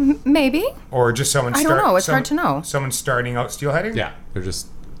 Maybe. Or just someone? I don't know. It's hard to know. Someone starting out steelheading. Yeah. They're just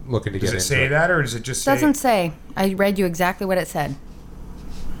looking to Does get it into say that, or does it just say? Doesn't say. I read you exactly what it said.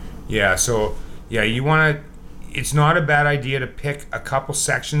 Yeah. So yeah, you want to. It's not a bad idea to pick a couple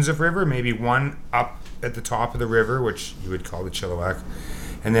sections of river, maybe one up at the top of the river, which you would call the Chilliwack,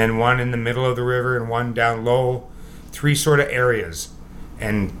 and then one in the middle of the river and one down low. 3 sort of areas,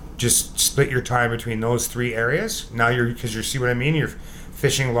 and just split your time between those 3 areas. Now because you see what I mean. You're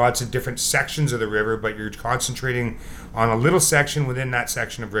fishing lots of different sections of the river, but you're concentrating on a little section within that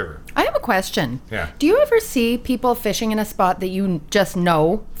section of river. I have a question. Yeah. Do you ever see people fishing in a spot that you just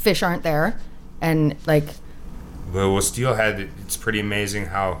know fish aren't there? And like... Well, steelhead, it's pretty amazing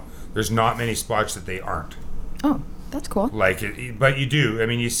how there's not many spots that they aren't. Oh, that's cool. Like, but you do. I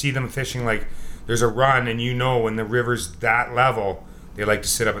mean, you see them fishing, like, there's a run, and you know when the river's that level, they like to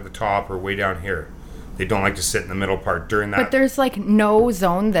sit up at the top or way down here. They don't like to sit in the middle part during that. But there's like no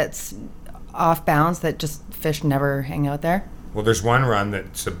zone that's off bounds that just fish never hang out there. Well, there's one run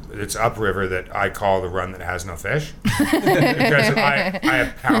it's upriver that I call the run that has no fish. Because I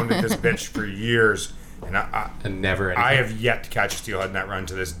have pounded this bitch for years, and never I have yet to catch a steelhead in that run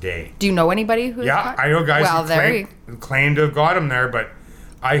to this day. Do you know anybody who's Yeah, I know guys well, who claim to have got them there, but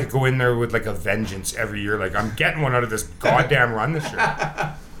I go in there with like a vengeance every year. Like, I'm getting one out of this goddamn run this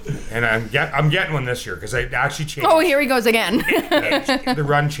year. And I'm getting one this year because I actually changed. Oh, here he goes again. The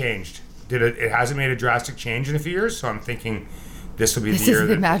run changed. It hasn't made a drastic change in a few years, so I'm thinking this will be This the year. is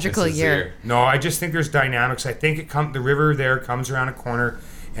the magical this is year. No, I just think there's dynamics. I think the river there comes around a corner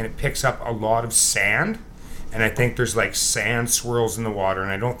and it picks up a lot of sand, and I think there's like sand swirls in the water,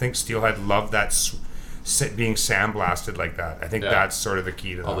 and I don't think steelhead love that being sandblasted like that. I think that's sort of the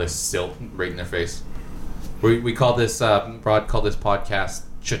key to that. All this silt right in their face. We call this Rod called this podcast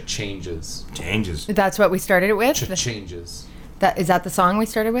Changes. Changes. That's what we started it with? Changes. Is that the song we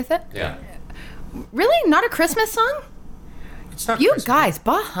started with it? Yeah. Really? Not a Christmas song? It's not You Christmas. guys,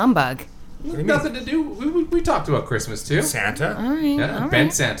 bah humbug. Nothing to do. We talked about Christmas too. Santa. All right. Yeah. all Ben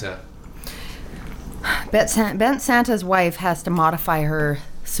right. Santa. Ben Santa's wife has to modify her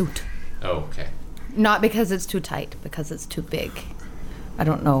suit. Oh, okay. Not because it's too tight, because it's too big. I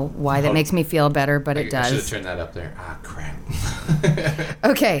don't know why that makes me feel better, but it I should have does. turned that up there. Ah, crap.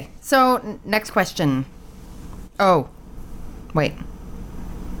 Okay, so next question. Oh, wait.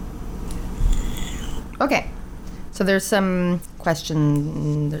 Okay, so there's some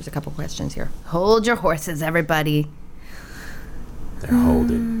there's a couple questions here. Hold your horses, everybody. They're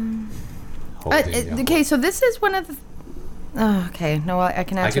holding. Holding. Okay, so this is one of the... Oh, okay, no, I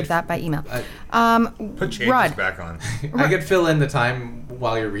can answer could- that by email. Put changes Rod. back on. I could fill in the time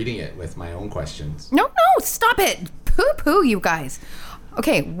while you're reading it with my own questions. No, stop it. Poo-poo, you guys.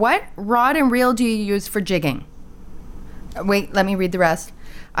 Okay, what rod and reel do you use for jigging? Wait, let me read the rest.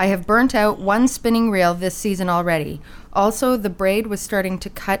 I have burnt out one spinning reel this season already. Also, the braid was starting to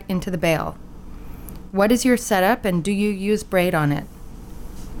cut into the bail. What is your setup, and do you use braid on it?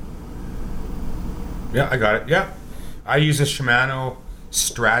 Yeah, I got it. Yeah. I use a Shimano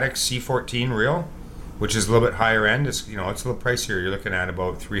Stratic C14 reel, which is a little bit higher end. It's it's a little pricier. You're looking at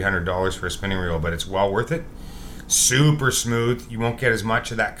about $300 for a spinning reel, but it's well worth it. Super smooth. You won't get as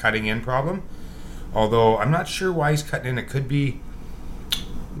much of that cutting in problem. Although I'm not sure why he's cutting in. It could be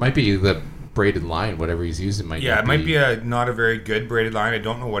Might be the braided line, whatever he's using. it might be not a very good braided line. I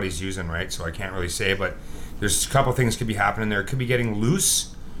don't know what he's using, right? So I can't really say. But there's a couple things could be happening there. It could be getting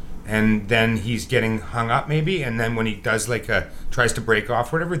loose, and then he's getting hung up maybe, and then when he does tries to break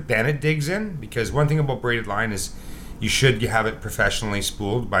off or whatever, then it digs in. Because one thing about braided line is you should have it professionally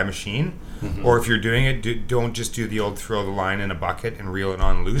spooled by machine, or if you're doing it, don't just do the old throw the line in a bucket and reel it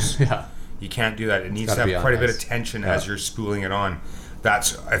on loose. Yeah. You can't do that. It needs to gotta be have on quite a bit ice. of tension as you're spooling it on.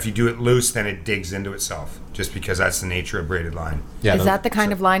 That's if you do it loose, then it digs into itself, just because that's the nature of braided line. Yeah. Is that the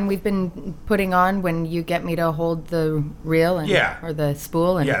kind of line we've been putting on when you get me to hold the reel or the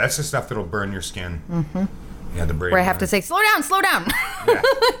spool? And Yeah, that's the stuff that'll burn your skin. Mm-hmm. Yeah, the braided where I have to line. say, slow down. Yeah.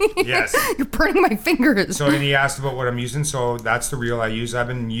 Yes. You're burning my fingers. So, and he asked about what I'm using. So that's the reel I use. I've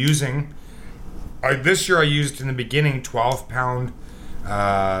been using. This year I used in the beginning 12-pound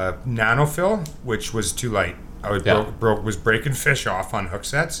nanofill, which was too light. I was breaking fish off on hook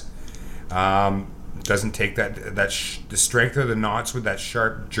sets. Doesn't take the strength of the knots with that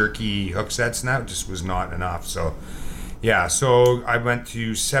sharp, jerky hook sets. Now just was not enough. So, yeah. So I went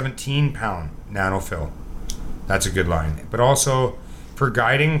to 17-pound nanofill. That's a good line. But also for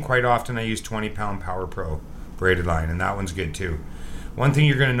guiding, quite often I use 20-pound Power Pro braided line, and that one's good too. One thing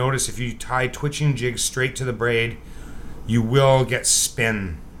you're going to notice if you tie twitching jigs straight to the braid, you will get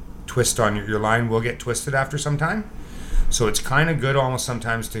spin twist on your line will get twisted after some time. So it's kind of good almost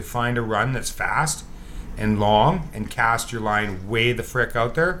sometimes to find a run that's fast and long and cast your line way the frick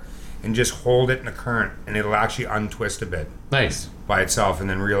out there and just hold it in a current, and it'll actually untwist a bit Nice. by itself and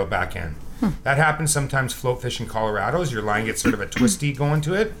then reel it back in. That happens sometimes float fishing Colorado's. Your line gets sort of a twisty going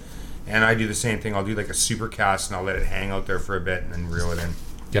to it, and I do the same thing. I'll do like a super cast and I'll let it hang out there for a bit and then reel it in.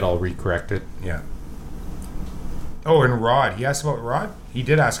 Get all recorrected. Yeah. Oh, and rod. He asked about rod? He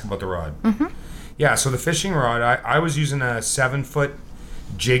did ask about the rod. Mm-hmm. Yeah, so the fishing rod, I was using a 7-foot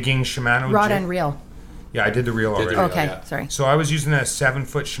jigging Shimano Rod jig. and reel. Yeah, I did the reel already. reel. Okay, yeah. sorry. So I was using a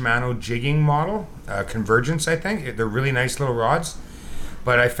 7-foot Shimano jigging model, Convergence, I think. They're really nice little rods.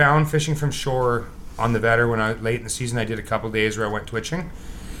 But I found fishing from shore on the Vetter when late in the season, I did a couple days where I went twitching.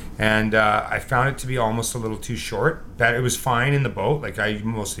 And I found it to be almost a little too short. But it was fine in the boat. Like I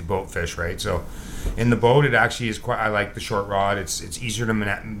mostly boat fish, right? So in the boat, it actually is quite. I like the short rod. It's easier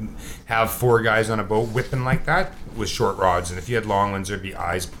to have 4 guys on a boat whipping like that with short rods. And if you had long ones, there'd be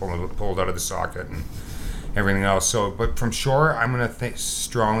eyes pulled out of the socket and everything else. So, but from shore, I'm gonna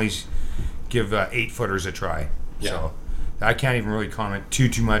strongly give 8-footers a try. Yeah. So I can't even really comment too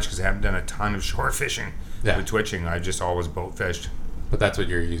much because I haven't done a ton of shore fishing with twitching. I just always boat fished. But that's what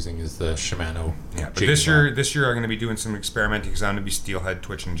you're using is the Shimano. Yeah, but this year I'm going to be doing some experimenting because I'm going to be steelhead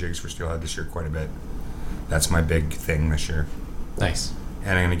twitching jigs for steelhead this year quite a bit. That's my big thing this year. Nice.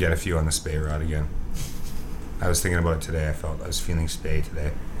 And I'm going to get a few on the spay rod again. I was thinking about it today. I was feeling spay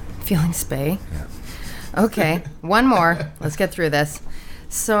today. Feeling spay? Yeah. Okay, one more. Let's get through this.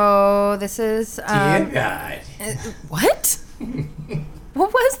 So this is... what?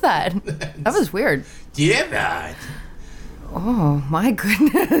 What was that? That was weird. Dear God. Oh, my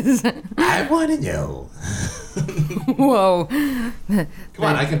goodness. I want to know. Whoa. Come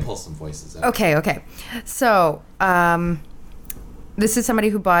on, I can pull some voices out. Okay. So, this is somebody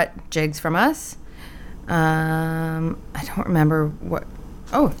who bought jigs from us. I don't remember what...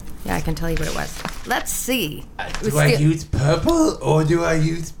 Oh, yeah, I can tell you what it was. Let's see. Do I use purple or do I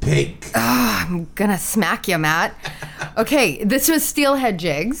use pink? I'm gonna smack you, Matt. Okay, this was Steelhead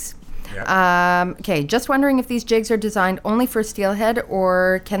jigs. Yep. Okay, just wondering if these jigs are designed only for steelhead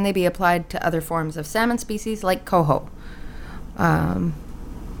or can they be applied to other forms of salmon species like coho?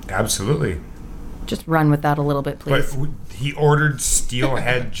 Absolutely. Just run with that a little bit, please. But he ordered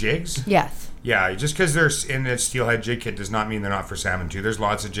steelhead jigs? Yes. Yeah, just because they're in the steelhead jig kit does not mean they're not for salmon too. There's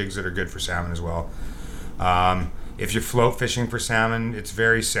lots of jigs that are good for salmon as well. If you're float fishing for salmon, it's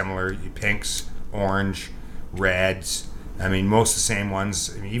very similar. Pinks, orange, reds. I mean, most of the same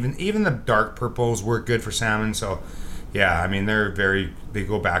ones. I mean, even the dark purples work good for salmon. So, yeah, I mean, they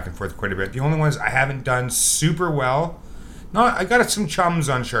go back and forth quite a bit. The only ones I haven't done super well, I got some chums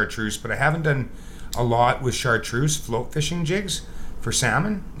on chartreuse, but I haven't done a lot with chartreuse float fishing jigs for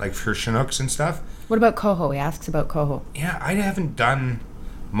salmon, like for Chinooks and stuff. What about coho? He asks about coho. Yeah, I haven't done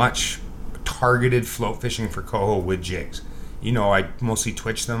much targeted float fishing for coho with jigs. I mostly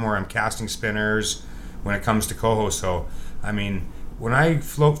twitch them or I'm casting spinners when it comes to coho. So, I mean, when I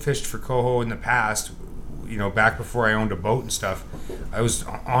float fished for coho in the past, back before I owned a boat and stuff, I was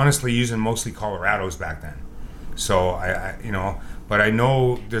honestly using mostly Colorados back then. So but I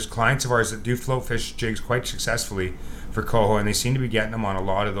know there's clients of ours that do float fish jigs quite successfully for coho, and they seem to be getting them on a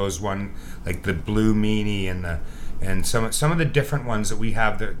lot of those like the blue meanie and some of the different ones that we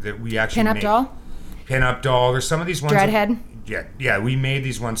have that we actually Pin-up make. doll? Pin-up doll. There's some of these ones. Dreadhead? Yeah, we made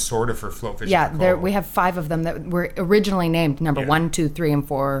these ones sort of for float fishing. Yeah, we have 5 of them that were originally named number 1, 2, 3, and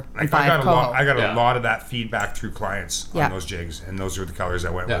 4, and 5 coho. I got a lot of that feedback through clients on Yeah. those jigs, and those are the colors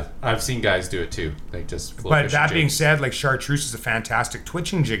I went with. I've seen guys do it too. Like just float But fishing that being jigs. said, like chartreuse is a fantastic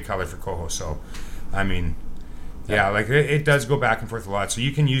twitching jig color for coho. So, I mean, yeah, like it does go back and forth a lot. So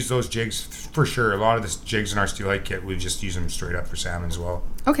you can use those jigs for sure. A lot of the jigs in our steelhead kit, we just use them straight up for salmon as well.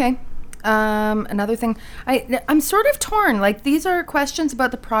 Okay. Another thing, I'm sort of torn. Like, these are questions about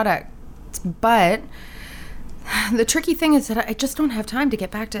the product, but the tricky thing is that I just don't have time to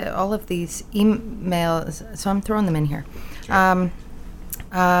get back to all of these emails, so I'm throwing them in here. Okay.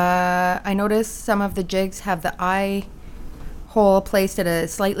 I noticed some of the jigs have the eye hole placed at a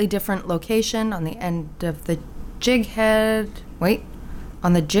slightly different location on the end of the jig head.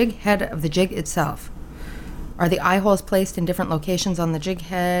 On the jig head of the jig itself. Are the eye holes placed in different locations on the jig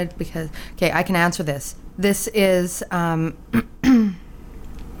head? I can answer this. This is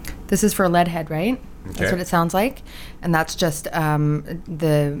this is for a lead head, right? Okay. That's what it sounds like, and that's just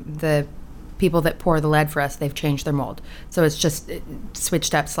the people that pour the lead for us. They've changed their mold, so it's just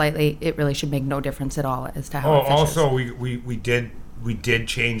switched up slightly. It really should make no difference at all as to how. It fishes. Also we did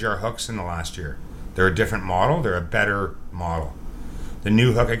change our hooks in the last year. They're a different model. They're a better model. The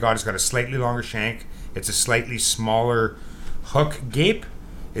new hook I got has got a slightly longer shank. It's a slightly smaller hook gape.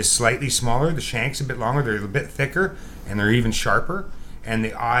 Is slightly smaller. The shank's a bit longer. They're a bit thicker, and they're even sharper. And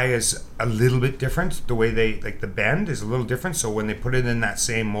the eye is a little bit different. The way the bend is a little different. So when they put it in that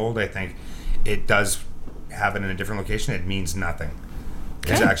same mold, I think it does have it in a different location. It means nothing.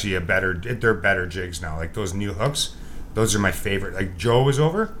 Okay. It's actually they're better jigs now. Like those new hooks, those are my favorite. Like Joe was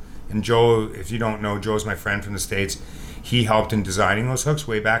over, and Joe, if you don't know, Joe's my friend from the States. He helped in designing those hooks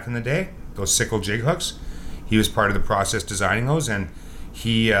way back in the day. Those sickle jig hooks. He was part of the process designing those, and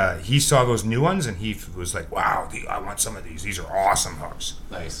he saw those new ones, and he was like, "Wow, I want some of these. These are awesome hooks."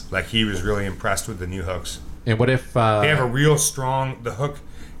 Nice. Like he was really impressed with the new hooks. And what if They have a real strong the hook.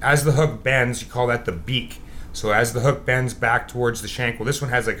 As the hook bends, you call that the beak. So as the hook bends back towards the shank, well, this one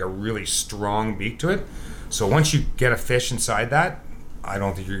has like a really strong beak to it. So once you get a fish inside that, I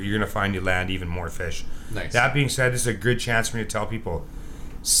don't think you're going to find you land even more fish. Nice. That being said, this is a good chance for me to tell people,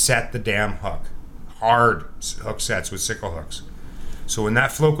 set the damn hook. Hard hook sets with sickle hooks. So when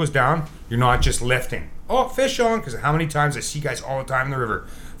that float goes down, you're not just lifting. Oh, fish on, because how many times I see guys all the time in the river.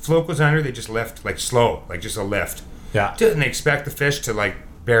 Float goes under, they just lift, like slow, like just a lift. Yeah. And they expect the fish to like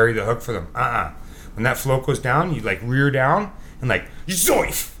bury the hook for them. When that float goes down, you like rear down and like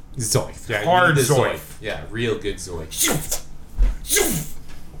zoif. Zoif. Yeah, Hard you need the zoif. Yeah, real good zoif. Zoif. Zoif.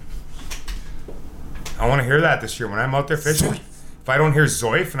 I want to hear that this year when I'm out there fishing. Zoif. If I don't hear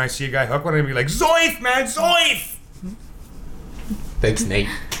zoif and I see a guy hook one, I'm gonna be like, zoif, man, zoif. Thanks, Nate.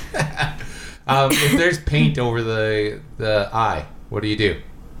 If there's paint over the eye, what do you do?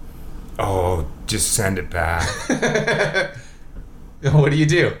 Oh, just send it back. What do you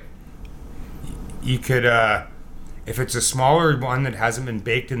do? You could, if it's a smaller one that hasn't been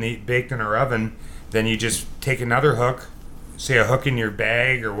baked in our oven, then you just take another hook, say a hook in your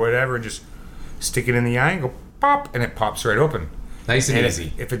bag or whatever, and just stick it in the eye and go pop, and it pops right open. Nice and And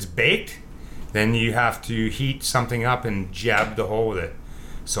easy. if it's baked, then you have to heat something up and jab the hole with it.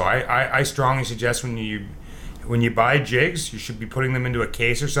 So I strongly suggest when you buy jigs, you should be putting them into a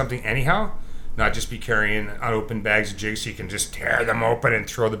case or something anyhow, not just be carrying unopened bags of jigs so you can just tear them open and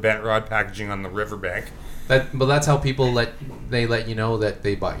throw the bent rod packaging on the riverbank. But that's how people let you know that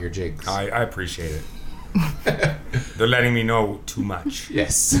they bought your jigs. I appreciate it. They're letting me know too much.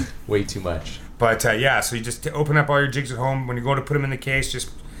 Yes, way too much. But yeah, so you just open up all your jigs at home. When you go to put them in the case,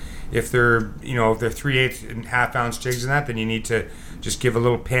 just if they're 3/8 and half ounce jigs and that, then you need to just give a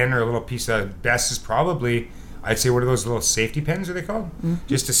little pin or a little piece of best is probably, I'd say, what are those little safety pins are they called? Mm-hmm.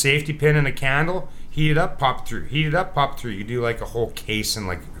 Just a safety pin and a candle. Heat it up, pop through. Heat it up, pop through. You do like a whole case in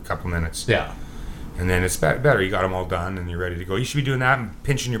like a couple minutes. Yeah. And then it's better. You got them all done and you're ready to go. You should be doing that and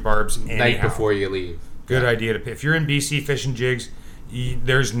pinching your barbs anyhow. Night before you leave. Good idea to. If you're in BC fishing jigs,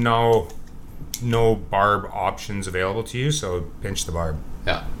 there's no barb options available to you, so pinch the barb.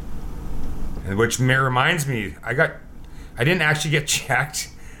 Yeah. And which reminds me, I didn't actually get checked.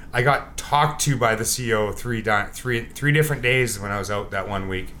 I got talked to by the CO three different days when I was out that one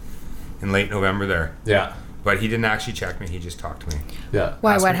week in late November there. Yeah. But he didn't actually check me. He just talked to me. Yeah.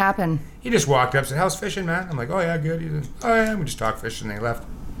 Why? Asked What me- happened? He just walked up and said, "How's fishing, man?" I'm like, "Oh yeah, good." He said, "Oh yeah," we just talked fishing. And they left.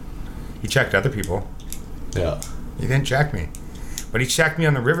 He checked other people. Yeah. He didn't check me, but he checked me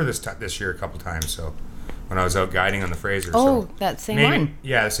on the river this year a couple times. So when I was out guiding on the Fraser. Oh, so that same maybe, one.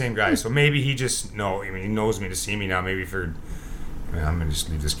 Yeah, the same guy. So maybe he just he knows me to see me now. Maybe I'm gonna just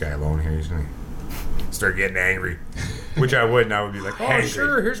leave this guy alone here. He's gonna start getting angry, which I would. And I would be like, "Oh, Angry.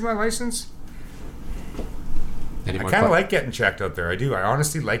 sure, here's my license." Any I more kind of que- like getting checked out there. I do. I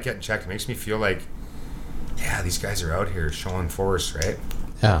honestly like getting checked. It makes me feel like, yeah, these guys are out here showing force, right?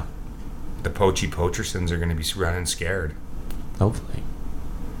 Yeah. The Poachersons are going to be running scared. Hopefully.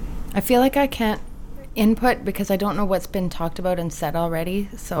 I feel like I can't input because I don't know what's been talked about and said already.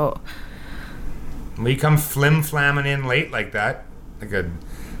 So When you come flim-flamming in late like that,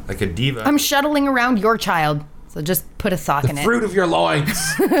 like a diva. I'm shuttling around your child. So just put a sock in The it. fruit of your loins.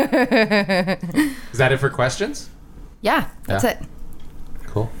 Is that it for questions? Yeah, that's Yeah. it.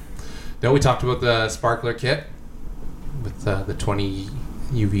 Cool. Then we talked about the sparkler kit with the 20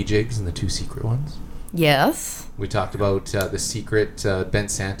 UV jigs and the 2 secret ones. Yes. We talked about the secret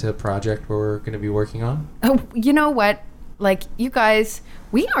Bent Santa project we're going to be working on. Oh, you know what? Like, you guys,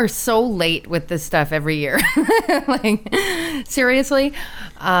 we are so late with this stuff every year. Like, seriously.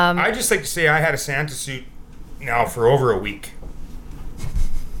 I just like to say I had a Santa suit now for over a week.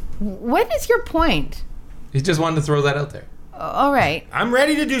 What is your point? He just wanted to throw that out there. All right. I'm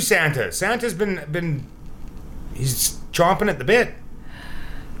ready to do Santa. Santa's been he's chomping at the bit.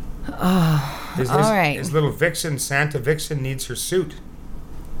 His all right. His little vixen, Santa Vixen, needs her suit.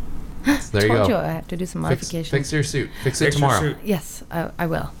 So there you Told you go. I have to do some Fix, modifications. fix your suit. Fix it Fix your tomorrow. suit. Yes, I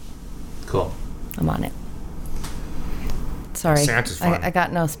will. Cool. I'm on it. Sorry. Santa's fun. I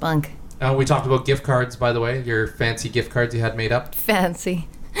got no spunk. We talked about gift cards, by the way. Your fancy gift cards you had made up. Fancy.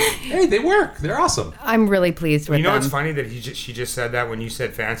 Hey, they work. They're awesome. I'm really pleased with You know them. what's funny that she just said that when you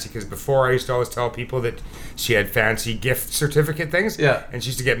said fancy, because before I used to always tell people that she had fancy gift certificate things. Yeah. And she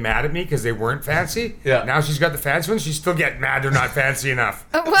used to get mad at me because they weren't fancy. Yeah. Now she's got the fancy ones. She's still getting mad they're not fancy enough.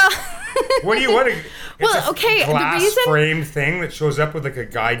 Well, What do you want? Well, okay, the glass reason- framed thing that shows up with like a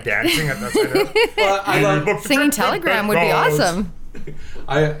guy dancing at the side of it. Well, I love singing telegram would be awesome.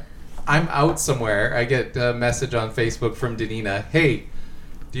 I'm out somewhere. I get a message on Facebook from Danena. Hey,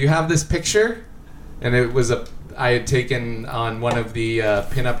 do you have this picture? And it was a I had taken on one of the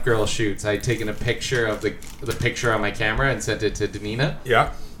pinup girl shoots. I had taken a picture of the picture on my camera and sent it to Danena.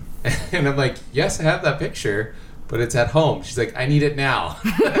 Yeah. And I'm like, yes, I have that picture, but it's at home. She's like, I need it now.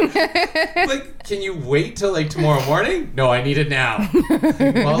 Like, can you wait till like tomorrow morning? No, I need it now.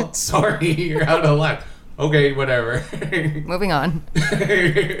 Well, sorry, you're out of luck. Okay, whatever. Moving on.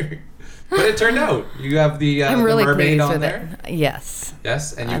 But it turned out you have the, I'm really the mermaid pleased on with there. it. Yes.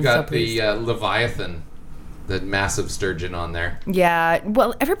 Yes, and you I'm got so pleased. the Leviathan, the massive sturgeon on there. Yeah.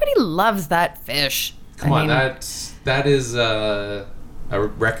 Well, everybody loves that fish. Come on, that is a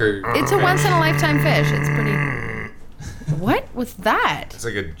record. It's a once in a lifetime fish. It's pretty. What was that? It's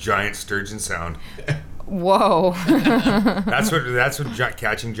like a giant sturgeon sound. Whoa. That's what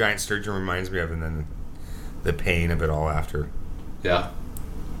catching giant sturgeon reminds me of, and then the pain of it all after. Yeah.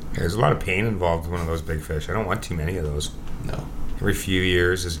 There's a lot of pain involved with one of those big fish. I don't want too many of those. No. Every few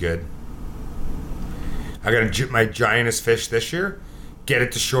years is good. I got my giantest fish this year. Get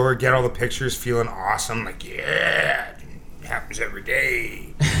it to shore, get all the pictures, feeling awesome. Like, yeah, it happens every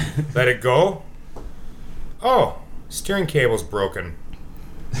day. Let it go. Oh, steering cable's broken.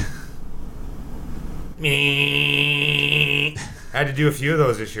 Me. I had to do a few of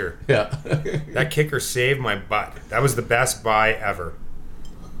those this year. Yeah. That kicker saved my butt. That was the best buy ever.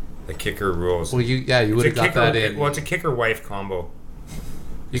 The kicker rules. Well, you would have got that in. Well, it's a kicker-wife combo.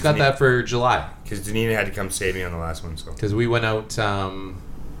 You got that for July. Because Danena had to come save me on the last one. So. Because we went out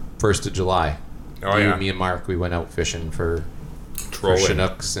 1st of July. Oh, yeah. Me and Mark, we went out fishing for Trolling.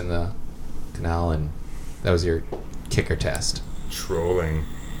 Chinooks in the canal, and that was your kicker test. Trolling.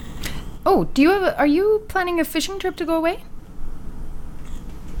 Oh, are you planning a fishing trip to go away?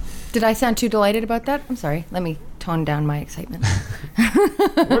 Did I sound too delighted about that? I'm sorry. Let me tone down my excitement.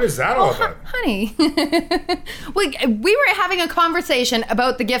 What is that all about? Honey. we were having a conversation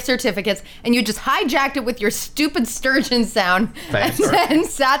about the gift certificates, and you just hijacked it with your stupid sturgeon sound. Thanks. And then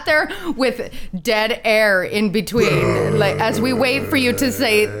sat there with dead air in between, like as we wait for you to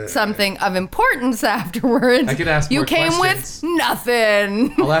say something of importance afterwards. I could ask you more came questions. with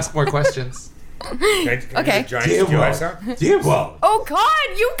nothing. I'll ask more questions. Okay. Oh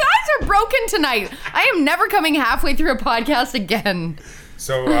God, you guys are broken tonight. I am never coming halfway through a podcast again.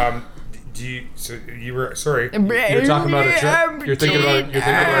 So, you were sorry. You're talking about a trip. You're thinking about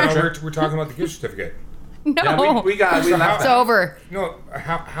a trip. We're talking about the gift certificate. No, Yeah, we left it's that. over. No,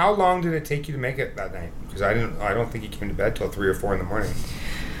 how long did it take you to make it that night? Because I don't think you came to bed till 3 or 4 in the morning.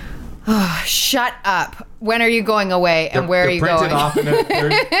 Shut up. When are you going away, and where are you going? Off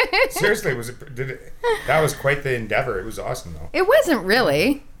Seriously, that was quite the endeavor. It was awesome though. It wasn't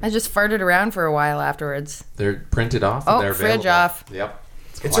really. I just farted around for a while afterwards. They're printed off. Oh, and they're fridge available. off. Yep.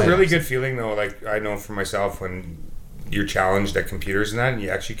 It's a really good feeling though. Like I know for myself when you're challenged at computers and that, and you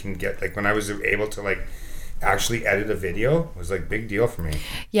actually can get like when I was able to like actually edit a video was like big deal for me.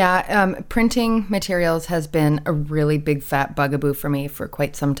 Yeah, printing materials has been a really big fat bugaboo for me for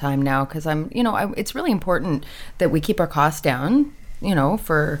quite some time now because it's really important that we keep our costs down,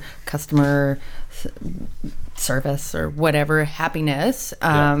 for customer service or whatever, happiness.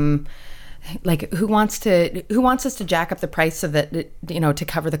 Like who wants us to jack up the price so that to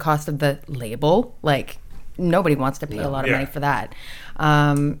cover the cost of the label? Like nobody wants to pay a lot of money for that.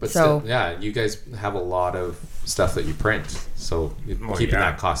 But still, you guys have a lot of stuff that you print, so keeping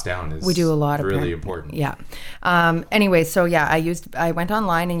that cost down is we do a lot of really print. important. Yeah. Anyway, so I went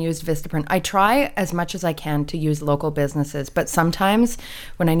online and used Vistaprint. I try as much as I can to use local businesses, but sometimes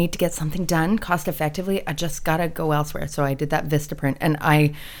when I need to get something done cost effectively, I just gotta go elsewhere. So I did that Vistaprint, and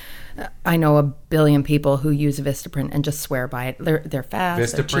I know a billion people who use Vistaprint and just swear by it. They're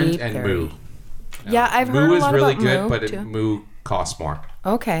fast. Vistaprint they're cheap, and Moo. Yeah, I've heard Moo a is lot really about good, Moo, but too. Moo costs more.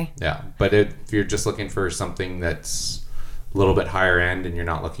 Okay. Yeah, but if you're just looking for something that's a little bit higher end and you're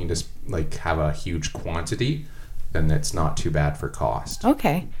not looking to like have a huge quantity, then it's not too bad for cost.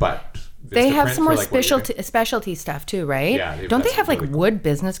 Okay. But They have Vistaprint some more for, like, what you're specialty stuff too, right? Yeah, they've Don't got they have some like really cool- wood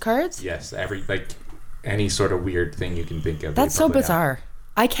business cards? Yes, any sort of weird thing you can think of. That's they so probably have. bizarre.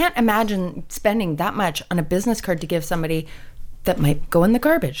 I can't imagine spending that much on a business card to give somebody that might go in the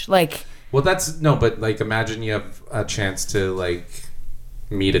garbage. Like, Well, but like imagine you have a chance to like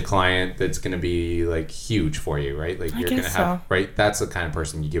meet a client that's going to be like huge for you, right? Like you're going to guess have, so. right? That's the kind of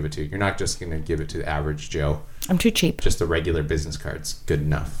person you give it to. You're not just going to give it to the average Joe. I'm too cheap. Just a regular business card's good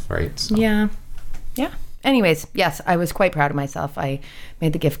enough, right? So. Yeah. Anyways, yes, I was quite proud of myself. I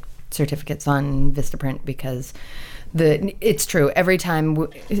made the gift certificates on Vistaprint because It's true. Every time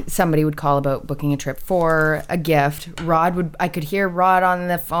somebody would call about booking a trip for a gift, I could hear Rod on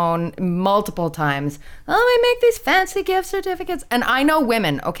the phone multiple times. Oh, I make these fancy gift certificates. And I know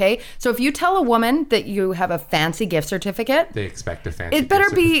women, okay? So if you tell a woman that you have a fancy gift certificate, They expect a fancy it better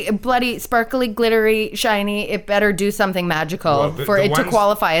gift be bloody, sparkly, glittery, shiny. It better do something magical Well, for the it to ones-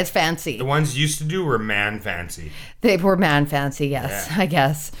 qualify as fancy. The ones used to do were man fancy. They were man fancy, yes, Yeah. I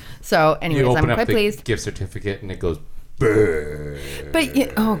guess. So, anyways, You open I'm up quite the pleased. gift certificate and it goes. But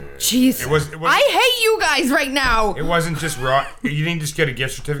oh, jeez, It was- I hate you guys right now. It wasn't just Rod. You didn't just get a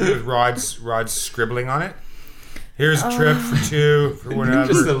gift certificate with Rod's scribbling on it. Here's a trip for 2 for whenever.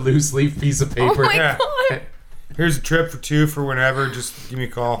 Just a loose leaf piece of paper. Oh my Yeah. god. Here's a trip for 2 for whenever. Just give me a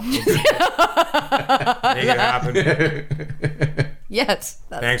call. Make it happen. Yes,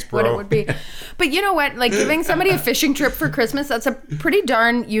 that's Thanks, what bro. it would be. But you know what? Like giving somebody a fishing trip for Christmas, that's a pretty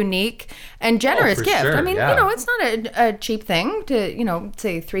darn unique and generous for gift. sure, I mean, yeah. you know, it's not a cheap thing to,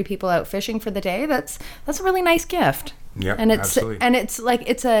 say 3 people out fishing for the day. That's a really nice gift. Yeah, and it's absolutely. and it's like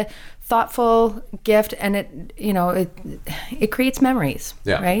it's a thoughtful gift, and it creates memories.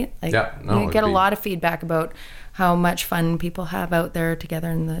 Yeah. Right. Like Yeah, no, you it'd get a be- lot of feedback about how much fun people have out there together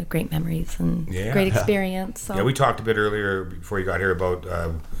and the great memories and Yeah. great experience. So. Yeah, we talked a bit earlier before you got here about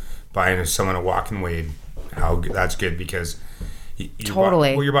buying someone a walking wade. That's good because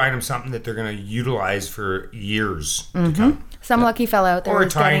Totally. you're buying them something that they're going to utilize for years to come. Some lucky fella out there Or a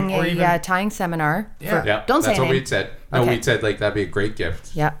is tying- getting or a even- tying seminar. Yeah. Yeah, Don't say that's what anything. we'd said. No, Okay. we'd said like that'd be a great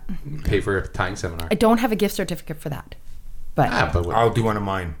gift. Yeah. Pay for a tying seminar. I don't have a gift certificate for that. But But I'll do one of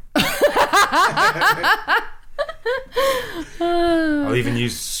mine. I'll even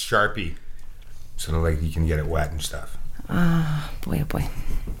use Sharpie so that like you can get it wet and stuff. boy, oh boy.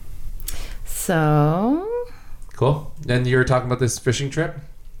 So, cool. Then you were talking about this fishing trip.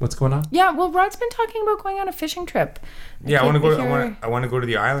 What's going on? yeah, well, Rod's been talking about going on a fishing trip. Yeah, I want to can't go. be I want to go to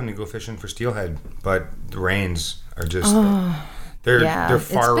the island and go fishing for steelhead, but the rains are just they're Yeah, it's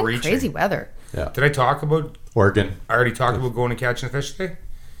been far-reaching. crazy weather. Yeah. Did I talk about? Oregon. I already talked about going and catching a fish today.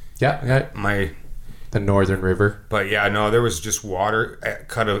 Yeah. My The Northern River. But yeah, no, there was just water.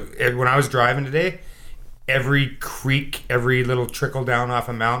 When I was driving today, every creek, every little trickle down off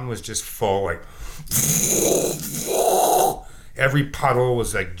a mountain was just full. Like every puddle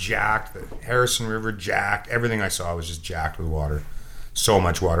was like jacked. The Harrison River jacked. Everything I saw was just jacked with water. So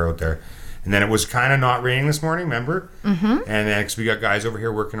much water out there. And then it was kind of not raining this morning, remember? Mm-hmm. And then 'cause we got guys over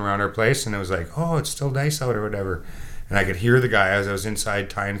here working around our place, and it was like, oh, it's still nice out or whatever. And I could hear the guy as I was inside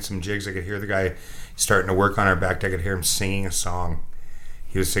tying some jigs. I could hear the guy starting to work on our back deck. I could hear him singing a song.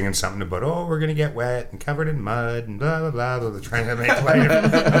 He was singing something about, oh, we're gonna get wet and covered in mud and blah blah blah. Trying to make light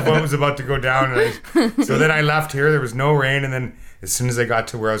of what was about to go down. So then I left here. There was no rain, and then as soon as I got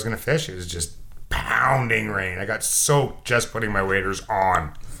to where I was gonna fish, it was just pounding rain. I got soaked just putting my waders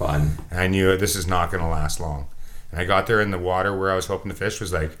on. Fun. And I knew this is not gonna last long. And I got there, and the water where I was hoping to fish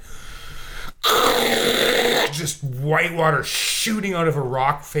was like just white water shooting out of a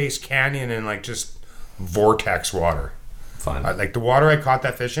rock face canyon and like just vortex water. Fun. Like the water I caught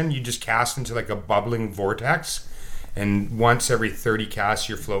that fish in, you just cast into like a bubbling vortex, and once every 30 casts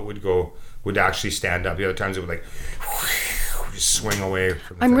your float would actually stand up. The other times it would like just swing away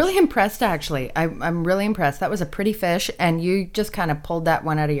from the I'm fish. really impressed, actually. I'm really impressed. That was a pretty fish, and you just kind of pulled that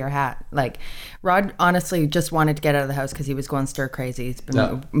one out of your hat. Like, Rod honestly just wanted to get out of the house because he was going stir crazy. He's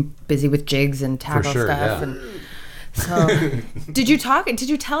been busy with jigs and tackle sure, stuff. yeah. And so, did you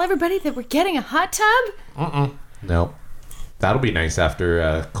tell everybody that we're getting a hot tub? No. That'll be nice after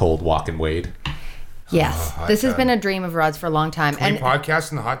a cold walk and wade. Yes, hot this has tub. been a dream of Rod's for a long time, Can we and podcast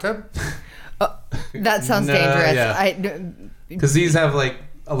in the hot tub? that sounds No, dangerous. yeah. Because these have like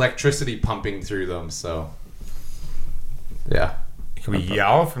electricity pumping through them, so yeah. Can we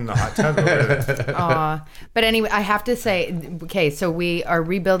yell from the hot tub? But anyway, I have to say, okay, so we are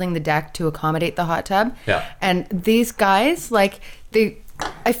rebuilding the deck to accommodate the hot tub. Yeah. And these guys,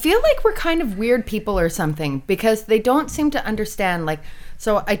 I feel like we're kind of weird people or something because they don't seem to understand. Like,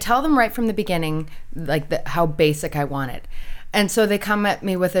 so I tell them right from the beginning, like how basic I want it. And so they come at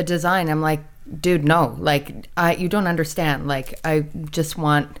me with a design. I'm like, dude, no, like you don't understand. Like, I just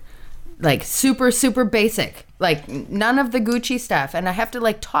want like super, super basic, like none of the Gucci stuff. And I have to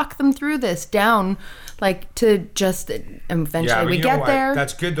like talk them through this down, like to just eventually but we you know get what? there.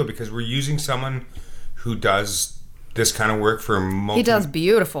 That's good though, because we're using someone who does this kind of work for He does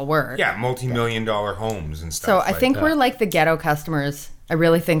beautiful work. Yeah, multi-million-dollar homes and stuff. So I think that. we're like the ghetto customers. I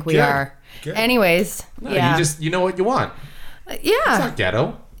really think we Good. are. Good. Anyways, No, yeah. you know what you want. It's Yeah. not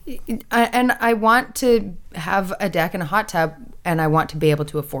ghetto. And I want to have a deck and a hot tub and I want to be able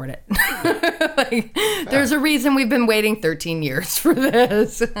to afford it. Like, there's a reason we've been waiting 13 years for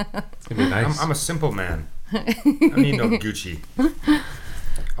this. It's gonna be nice. I'm a simple man. I don't need no Gucci.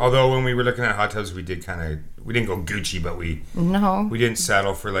 Although when we were looking at hot tubs, we didn't go Gucci, but we didn't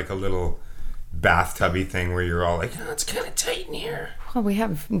settle for like a little bathtubby thing where you're all like, oh, it's kind of tight in here. Well, we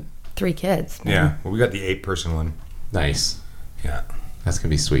have 3 kids. Yeah, well, we got the 8-person one. Nice. Yeah, That's gonna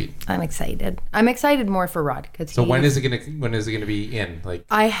be sweet. I'm excited. I'm excited more for Rod because. So when is it gonna be in? Like,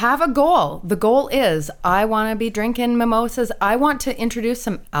 I have a goal. The goal is I want to be drinking mimosas. I want to introduce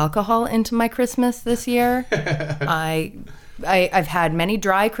some alcohol into my Christmas this year. I've had many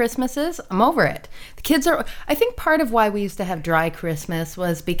dry Christmases. I'm over it. The kids are. I think part of why we used to have dry Christmas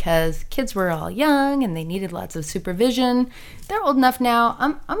was because kids were all young and they needed lots of supervision. They're old enough now.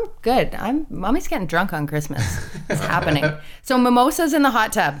 I'm good. Mommy's getting drunk on Christmas. It's happening. So mimosas in the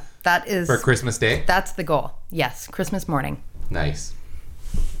hot tub. That is for Christmas Day. That's the goal. Yes, Christmas morning. Nice.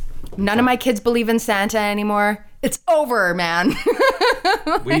 None of my kids believe in Santa anymore. It's over, man.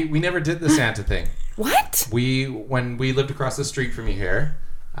 We never did the Santa thing. What? When we lived across the street from you here,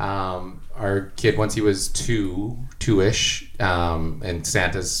 our kid, once he was two-ish, and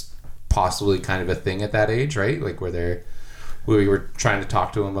Santa's possibly kind of a thing at that age, right? Like we were trying to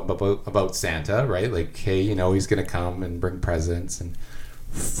talk to him about Santa, right? Like, hey, he's gonna come and bring presents, and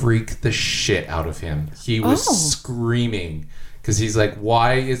freak the shit out of him. He was screaming. Because he's like,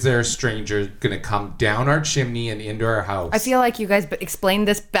 why is there a stranger going to come down our chimney and into our house? I feel like you guys explained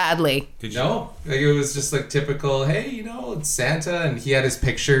this badly. Did you? No. Like, it was just like typical, hey, it's Santa. And he had his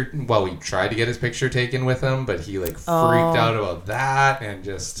picture. Well, we tried to get his picture taken with him, but he freaked out about that and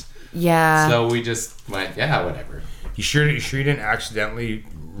just... Yeah. So we just went, yeah, whatever. You sure you didn't accidentally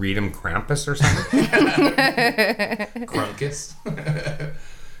read him Krampus or something? Krunkus.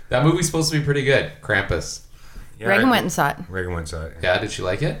 That movie's supposed to be pretty good. Krampus. Yeah, Reagan went and saw it. Reagan went and saw it. Yeah, did she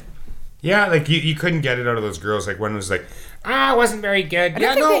like it? Yeah, like you couldn't get it out of those girls. Like one was like, it wasn't very good.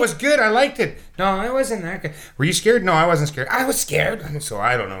 Yeah, no, it was good. I liked it. No, it wasn't that good. Were you scared? No, I wasn't scared. I was scared. So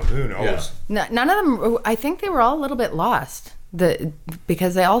I don't know. Who knows? Yeah. None of them. I think they were all a little bit lost.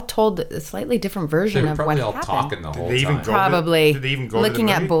 Because they all told a slightly different version of what happened. They were probably all talking the whole Did they even time. go Probably. Did they even go looking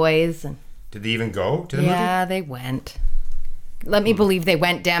to the movie? at boys? And, Did they even go to the movie? yeah, they went. Let me believe they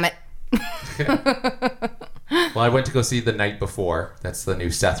went. Damn it. Well, I went to go see The Night Before. That's the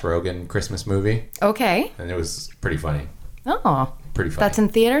new Seth Rogen Christmas movie. Okay. And it was pretty funny. Oh. Pretty funny. That's in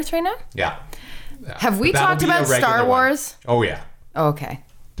theaters right now? Yeah. Have we That'll talked be a about regular Star one. Wars? Oh, yeah. Okay.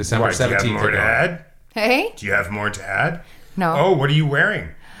 December What, do you 17th. have more to add? Hey? Do you have more to add? No. Oh, what are you wearing?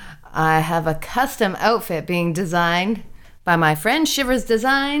 I have a custom outfit being designed by my friend Shivers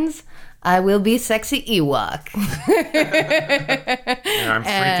Designs. I will be sexy Ewok. And I'm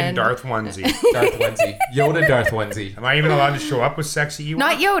freaking Darth Onesie. Darth Onesie. Yoda Darth Onesie. Am I even allowed to show up with sexy Ewok?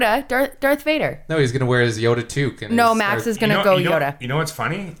 Not Yoda, Darth Vader. No, he's going to wear his Yoda toque. And No, his- Max is You going to know- go you know- Yoda. You know what's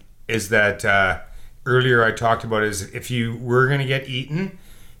funny? Is that earlier I talked about is if you were going to get eaten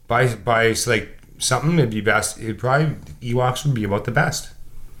by like something, it'd be best. It'd probably, Ewoks would be about the best.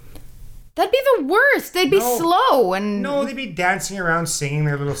 That'd be the worst. They'd be No. slow and... No, they'd be dancing around singing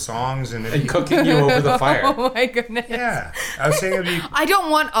their little songs and And cooking you over the fire. Oh my goodness. yeah. I was saying it'd be... I don't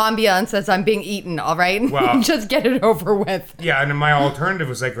want ambiance as I'm being eaten, all right? Well- Just get it over with. Yeah, and my alternative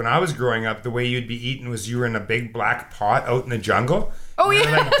was like when I was growing up, the way you'd be eaten was you were in a big black pot out in the jungle. Oh, and yeah.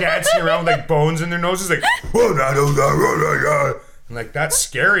 They were like dancing around with like bones in their noses, like, whoa, da, da, da, da, da, da. And like, that's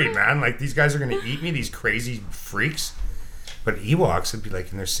scary, man. Like, these guys are going to eat me, these crazy freaks. But Ewoks would be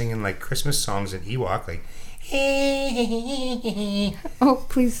like, and they're singing like Christmas songs in Ewok, like, Oh,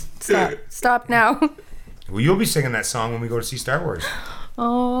 please stop. Stop now. well, you'll be singing that song when we go to see Star Wars.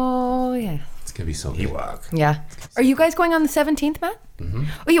 Oh, yeah. It's going to be so good. Ewok. Yeah. Are you guys going on the 17th, Matt? Mm-hmm.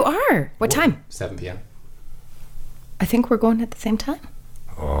 Oh, you are? What time? 7 p.m. I think we're going at the same time.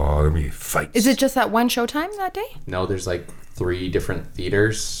 Oh, there'll be fights. Is it just that one showtime that day? No, there's like 3 different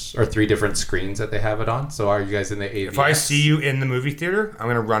theaters or 3 different screens that they have it on. So are you guys in the AVX? If I see you in the movie theater, I'm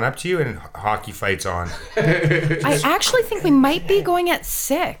going to run up to you and hockey fights on. I actually think we might be going at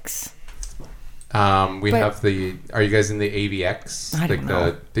 6. We But- have the... Are you guys in the AVX? I don't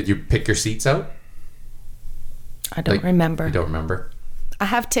know. Did you pick your seats out? I don't remember. You don't remember? I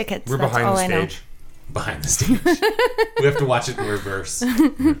have tickets. We're That's behind all the I know. stage. Behind the stage. We have to watch it in reverse.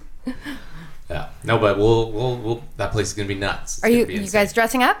 Yeah. No, but we'll that place is gonna be nuts. It's Are gonna you be you insane. guys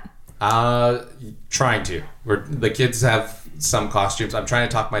dressing up? Trying to. The kids have some costumes. I'm trying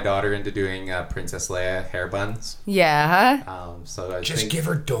to talk my daughter into doing Princess Leia hair buns. Yeah. So I Just think give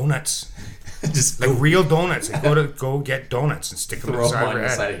her donuts. just Like real donuts. Like go get donuts and stick them throw inside them on her the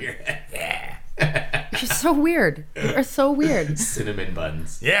head. side of your head. You're so weird. You're so weird. Cinnamon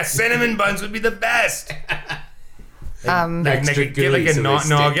buns. Yeah, cinnamon buns would be the best. Extra get gooey, like a so they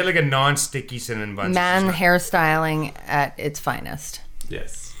stick. get like a non-sticky cinnamon bun. Man hairstyling at its finest.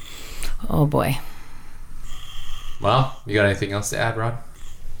 Yes. Oh boy. Well, you got anything else to add, Rod?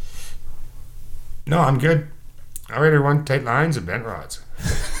 No, I'm good. I already run tight lines and bent rods.